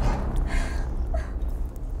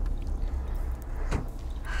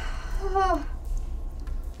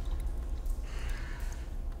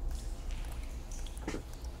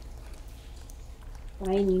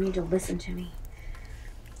 Ryan, you need to listen to me.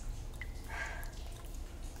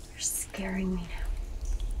 You're scaring me now.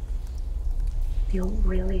 I feel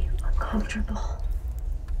really uncomfortable.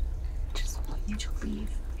 I just want you to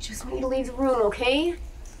leave. I just want you to leave the room, okay?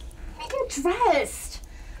 Get dressed.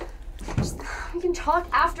 We can talk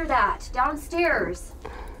after that, downstairs.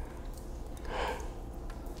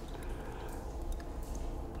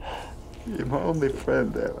 You're my only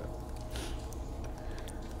friend, Eva.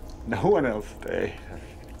 No one else stay.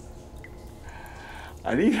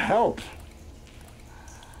 I need help.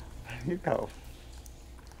 I need help.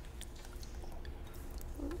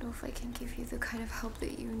 I don't know if I can give you the kind of help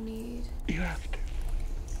that you need. You have to.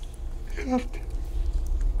 You have to.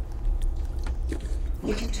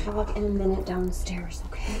 We can talk in a minute downstairs,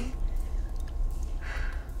 okay?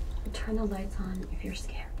 I'll turn the lights on if you're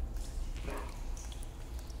scared.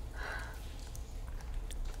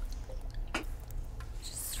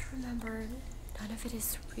 Just remember, none of it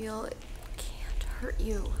is real. It can't hurt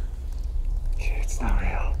you. It's not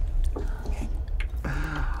real.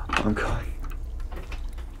 I'm going.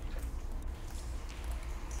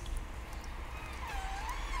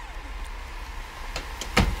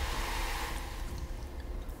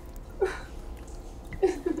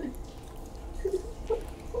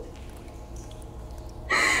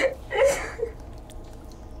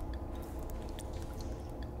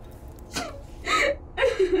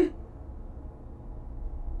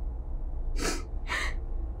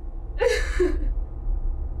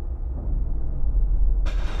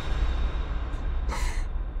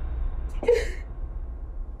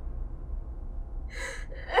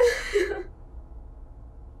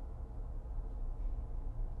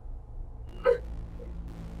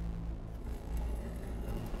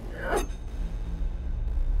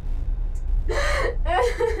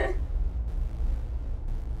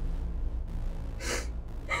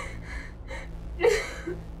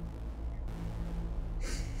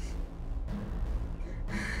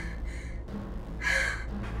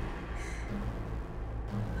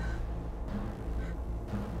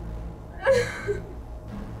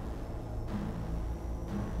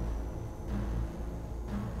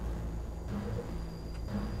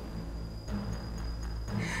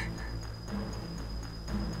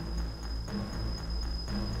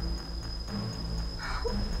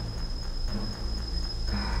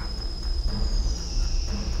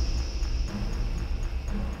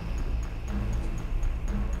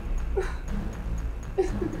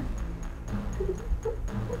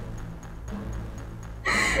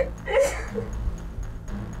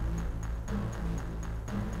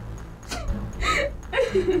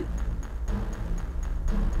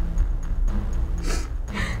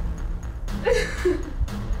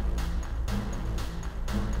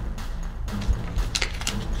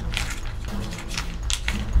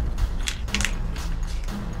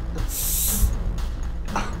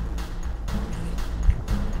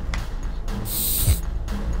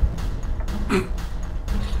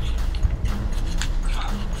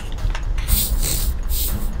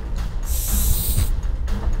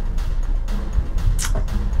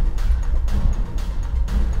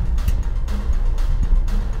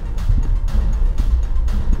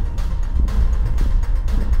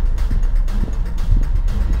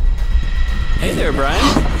 Hey there, Brian.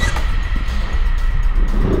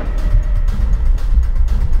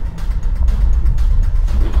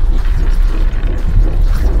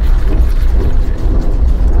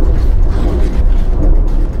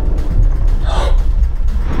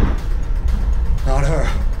 Not her.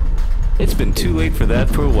 It's been too late for that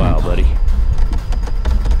for a while, buddy.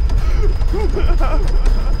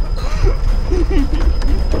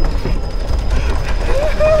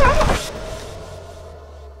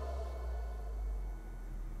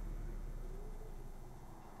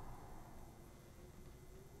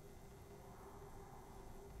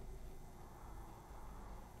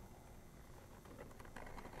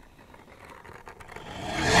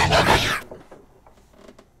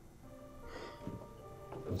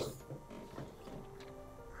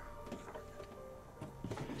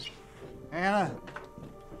 Anna.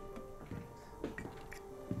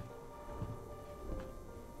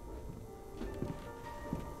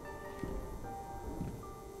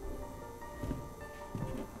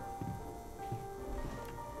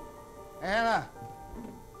 Anna.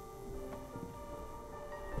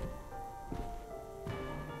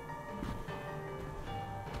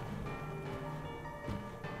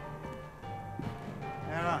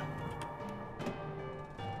 Anna.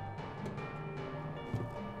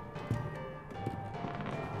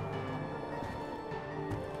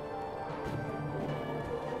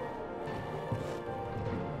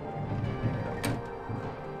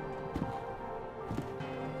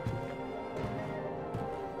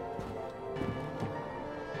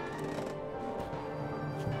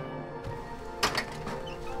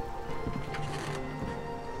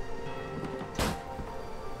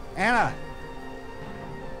 Anna!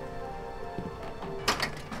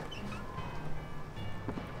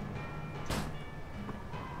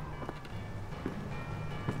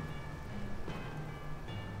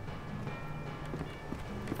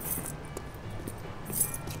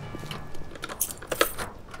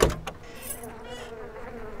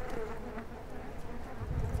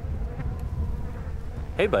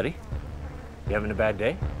 Hey, buddy. You having a bad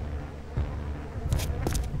day?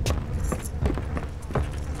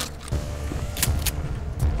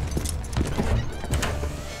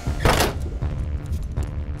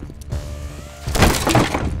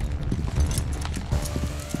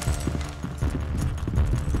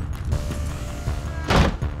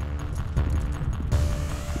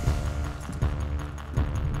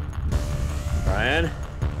 Brian?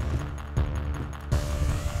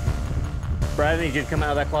 Brian, I need you to come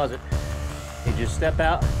out of that closet. I need you to step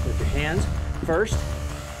out with your hands first,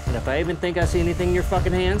 and if I even think I see anything in your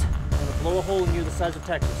fucking hands, I'm gonna blow a hole in you the size of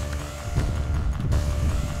Texas.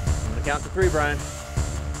 I'm gonna count to 3, Brian.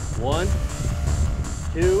 1,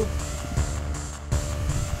 2.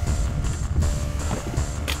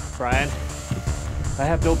 Brian, I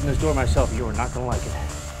have to open this door myself. You are not gonna like it.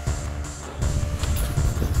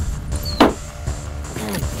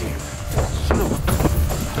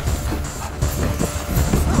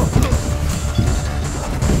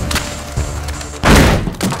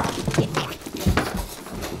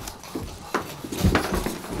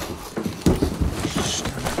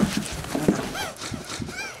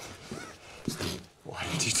 Why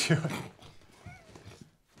did you do it?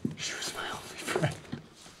 She was my only friend.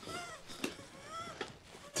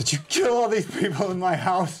 Did you kill all these people in my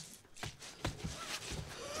house?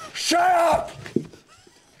 Shut up!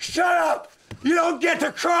 Shut up! You don't get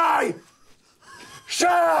to cry!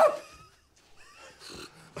 Shut up!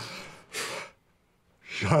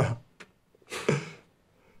 Shut up.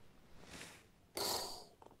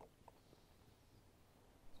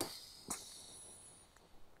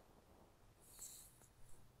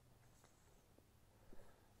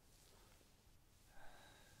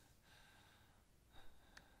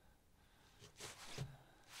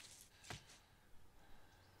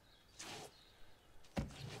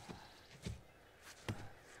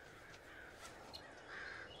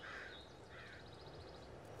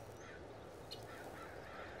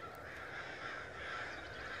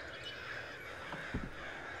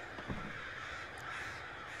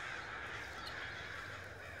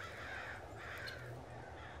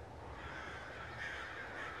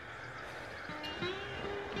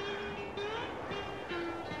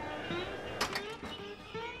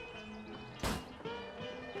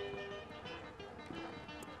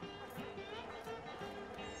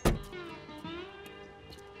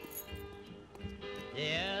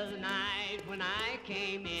 when I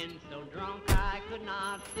came in, so drunk I could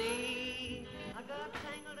not see. I got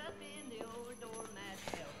tangled up in the old doormat,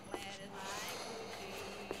 fell flat as I could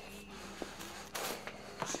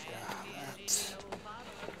see. I hadn't been in no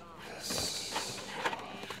bottle gone.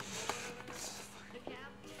 The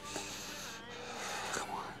captain Come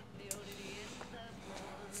on. filled it in the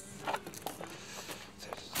floor.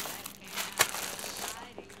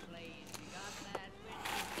 Hiding place, we got that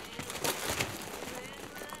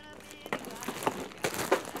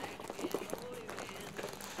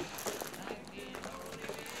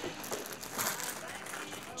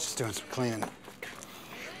Just doing some cleaning.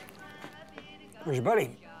 Where's your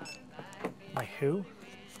buddy? My who?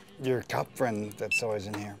 Your cop friend that's always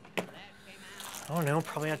in here. I don't know,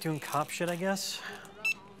 probably out doing cop shit, I guess.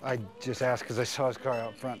 I just asked because I saw his car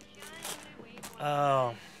out front.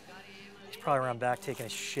 Oh, he's probably around back taking a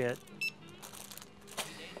shit.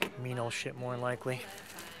 Mean old shit, more than likely.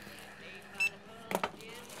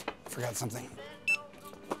 Forgot something.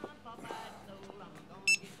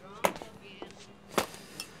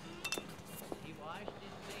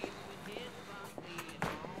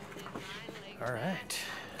 All right.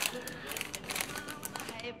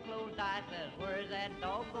 closed eyes says, where's that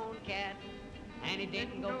doggone cat? And he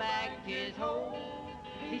didn't go back to his hole.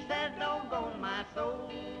 He says, doggone my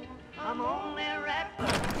soul, I'm only a rapper.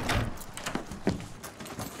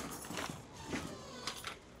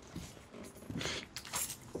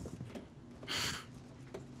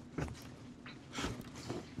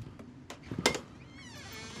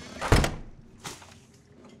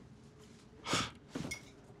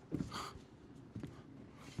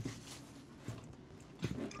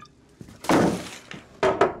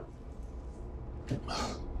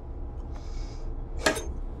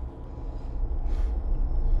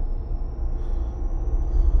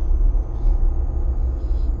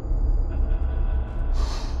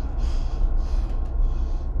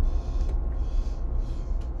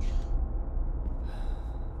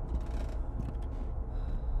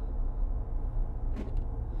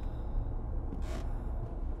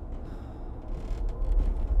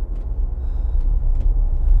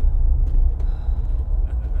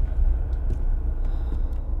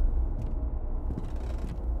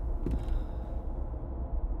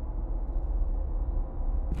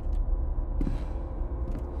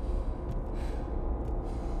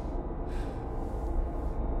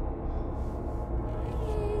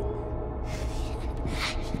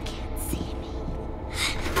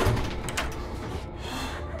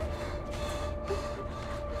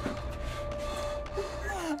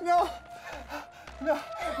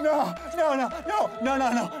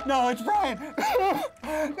 No, it's Brian.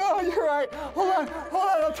 No, you're right. Hold on,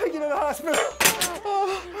 I'll take you to the hospital.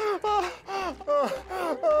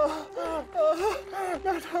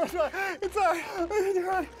 No, it's all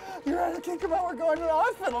right. You're right, I can't come out. We're going to the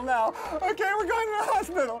hospital now. Okay, we're going to the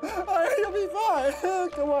hospital. All right, you'll be fine.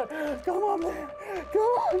 Come on, man. Come on, babe.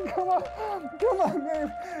 Come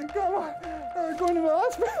on. We're going to the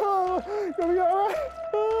hospital. You'll be all right.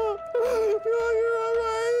 You're all right.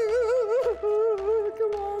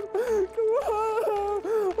 Come on.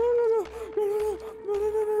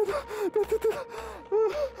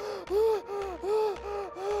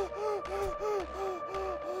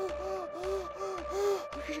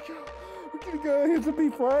 We're gonna go. It'll be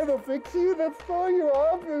fine. They'll fix you. They'll throw you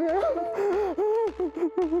up.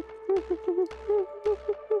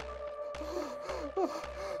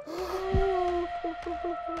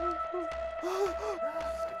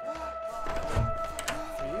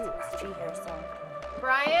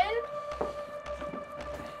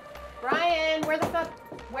 Brian,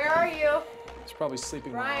 where are you? He's probably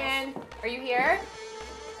sleeping. Brian, are you here?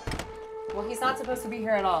 Well, he's not supposed to be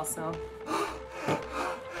here at all, so.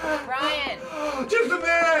 Brian! Just a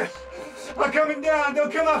minute! I'm coming down.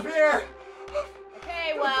 Don't come up here.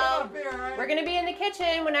 Okay, well, we're gonna be in the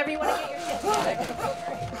kitchen whenever you want to get your shit together.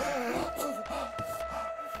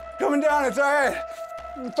 Coming down. It's all right.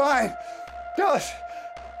 I'm fine. Gosh.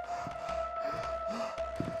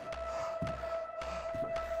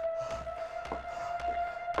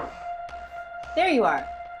 There you are.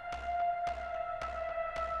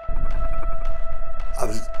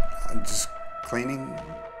 I'm just cleaning.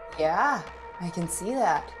 Yeah, I can see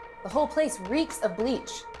that. The whole place reeks of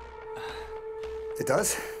bleach. It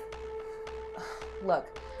does? Look,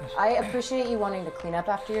 I appreciate you wanting to clean up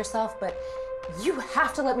after yourself, but you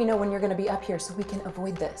have to let me know when you're gonna be up here so we can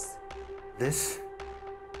avoid this. This?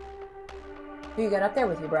 Who you got up there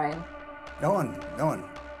with you, Brian? No one.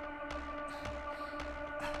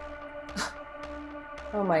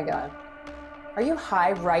 Oh my God. Are you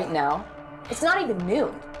high right now? It's not even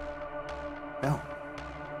noon. No.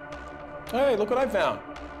 Hey, look what I found.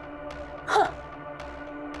 Huh.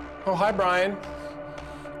 Oh, hi, Brian.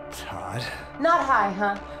 Todd. Not high,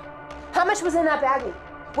 huh? How much was in that baggie?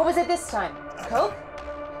 What was it this time? Coke?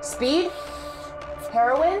 Speed?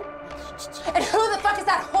 Heroin? And who the fuck is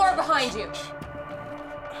that whore behind you?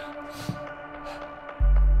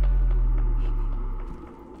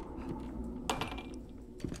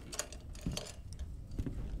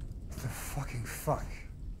 The fucking fuck?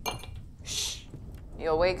 Shh.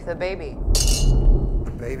 You'll wake the baby.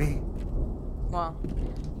 The baby? Well,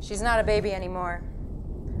 she's not a baby anymore.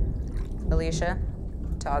 Alicia,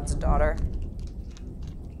 Todd's daughter.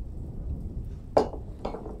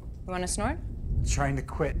 You want to snort? Trying to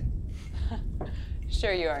quit.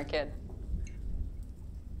 Sure you are, kid.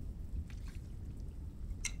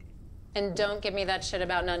 And don't give me that shit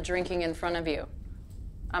about not drinking in front of you.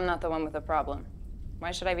 I'm not the one with the problem.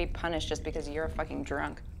 Why should I be punished just because you're a fucking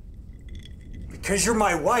drunk? Because you're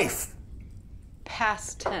my wife.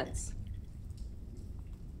 Past tense.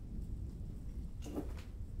 I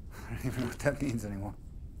don't even know what that means anymore.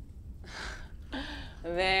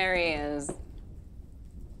 There he is.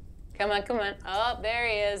 Come on, come on. Oh, there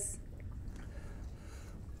he is.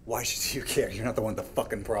 Why should you care? You're not the one with the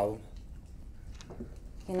fucking problem.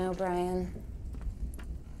 You know, Brian,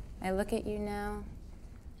 I look at you now,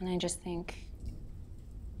 and I just think,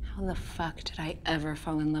 how the fuck did I ever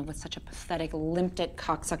fall in love with such a pathetic, limp-dick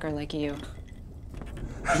cocksucker like you?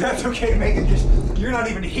 That's okay, Megan. You're not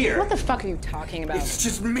even here. What the fuck are you talking about? It's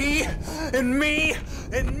just me and me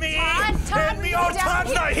and me. Todd, and me. Oh,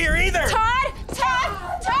 Todd's not here either. Todd,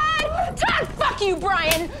 fuck you,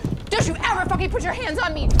 Brian. Don't you ever fucking put your hands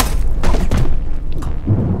on me.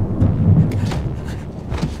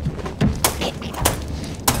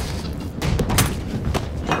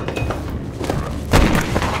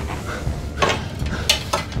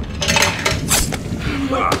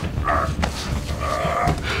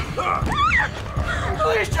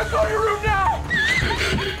 Please, just go to your room now!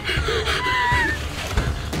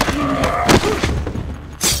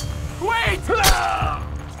 Wait!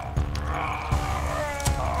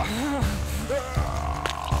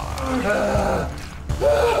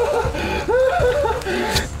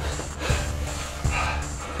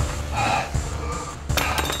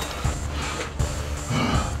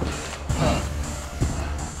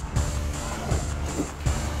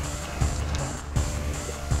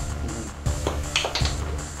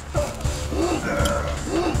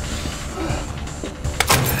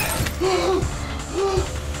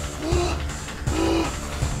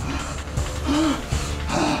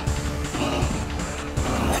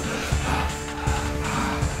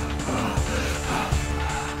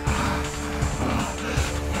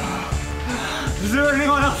 Is there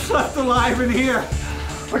anyone else left alive in here?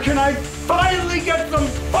 Or can I finally get some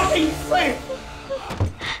fucking sleep?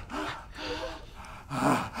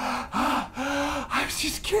 I was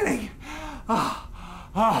just kidding.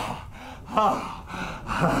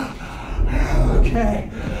 Okay,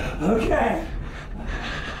 okay.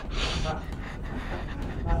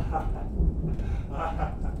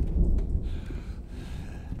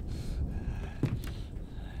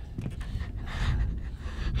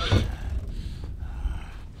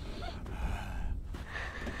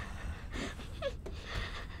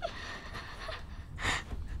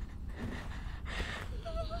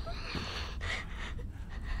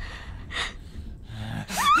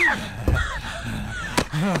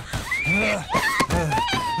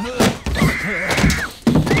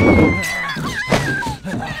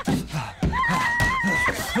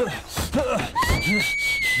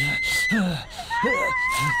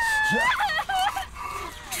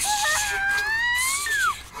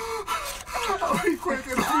 Be quick,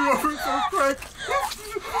 it'll be over so quick.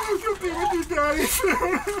 You'll be with your daddy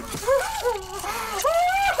soon.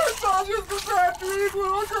 It's all just a bad dream.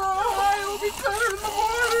 We'll cry. It'll be better in the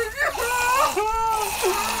morning.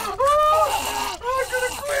 I'm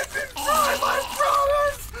gonna quit this time, I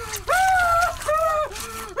promise.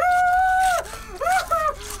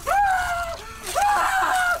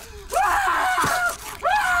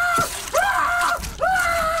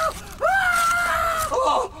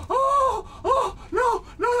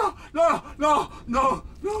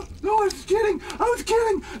 No, I was kidding. I was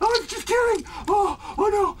just kidding.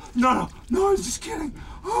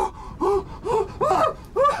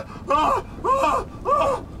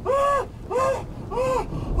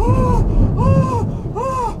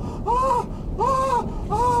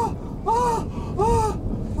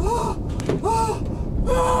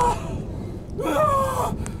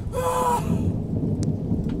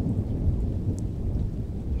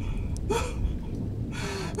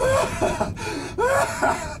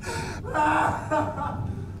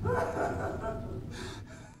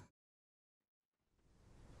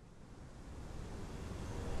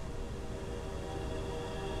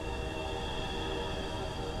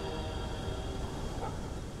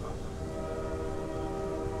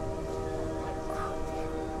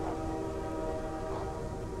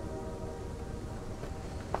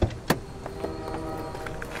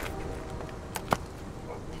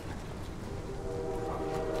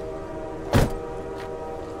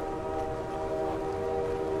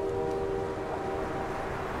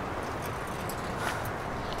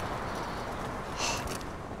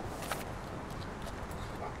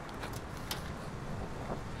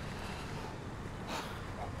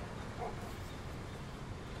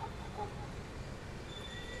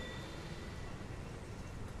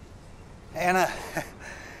 Anna,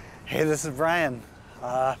 hey, this is Brian.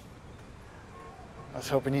 I was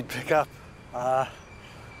hoping you'd pick up. Yeah,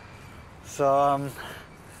 I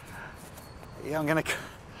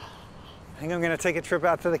think I'm gonna take a trip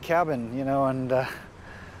out to the cabin, you know, and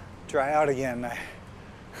dry out again. I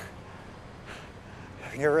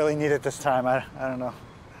think I really need it this time. I don't know.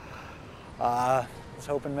 I was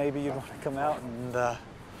hoping maybe you'd want to come out and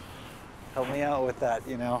help me out with that,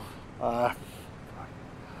 you know.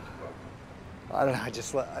 I don't know,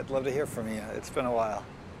 I'd love to hear from you. It's been a while.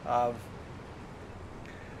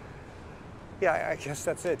 Yeah, I guess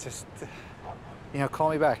that's it. Just, you know,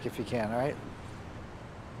 call me back if you can, all right?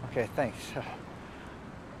 Okay, thanks.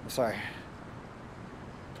 I'm sorry.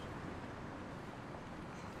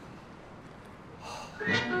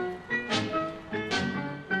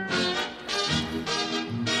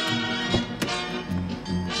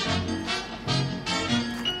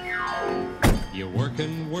 You work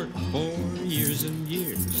and work for years and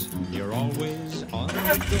years. You're always on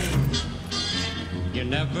the go. You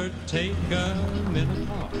never take a minute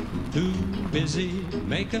off. Too busy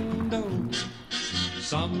making dough.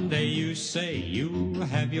 Someday you say you'll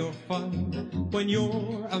have your fun when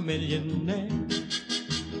you're a millionaire.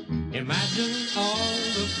 Imagine all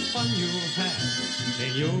the fun you'll have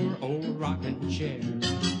in your old rocking chair.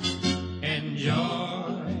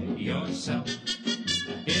 Enjoy yourself.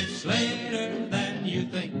 It's later than you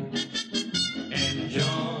think.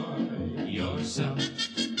 Enjoy yourself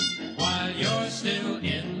while you're still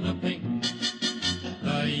in the pink.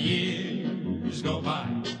 The years go by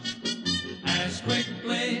as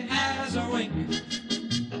quickly as a wink.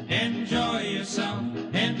 Enjoy yourself,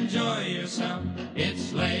 enjoy yourself.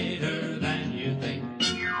 It's later than you think.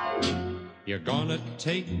 You're gonna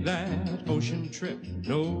take that ocean trip,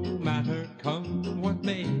 no matter come what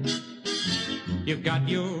may. You've got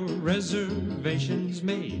your reservations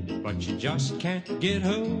made, but you just can't get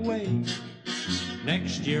away.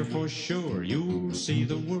 Next year for sure you'll see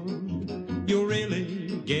the world. You'll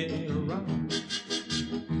really get around.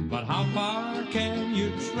 But how far can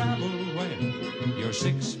you travel when you're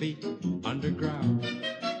 6 feet underground?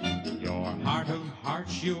 Your heart of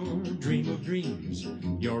hearts, your dream of dreams,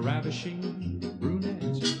 your ravishing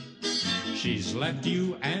brunette. She's left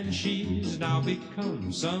you and she's now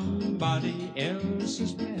become somebody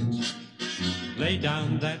else's pet. Lay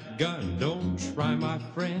down that gun, don't try, my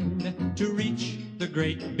friend, to reach the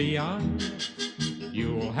great beyond.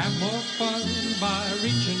 You'll have more fun by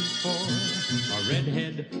reaching for a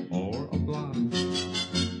redhead or a blonde.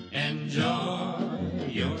 Enjoy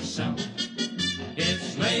yourself.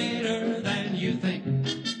 It's later than you think.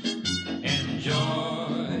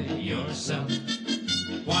 Enjoy yourself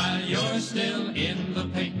while you're still in the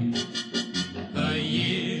pink. The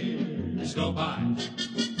years go by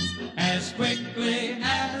as quickly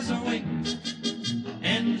as a wink.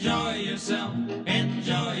 Enjoy yourself,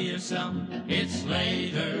 enjoy yourself. It's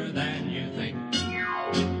later than you think.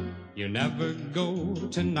 You never go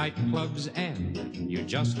to nightclubs and you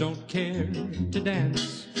just don't care to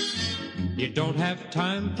dance. You don't have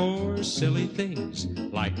time for silly things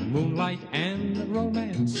like moonlight and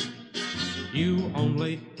romance. You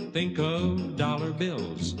only think of dollar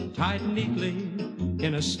bills tied neatly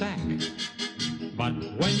in a stack. But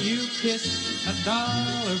when you kiss a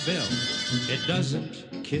dollar bill, it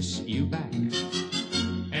doesn't kiss you back.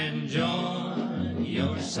 Enjoy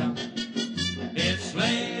yourself. It's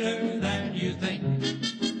later than you think.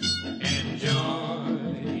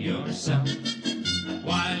 Enjoy yourself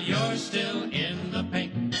while you're still in the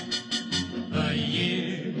pink. The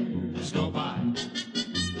years go by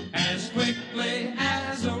as quickly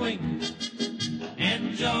as a wink.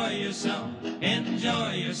 Enjoy yourself,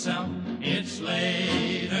 enjoy yourself. It's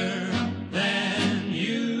later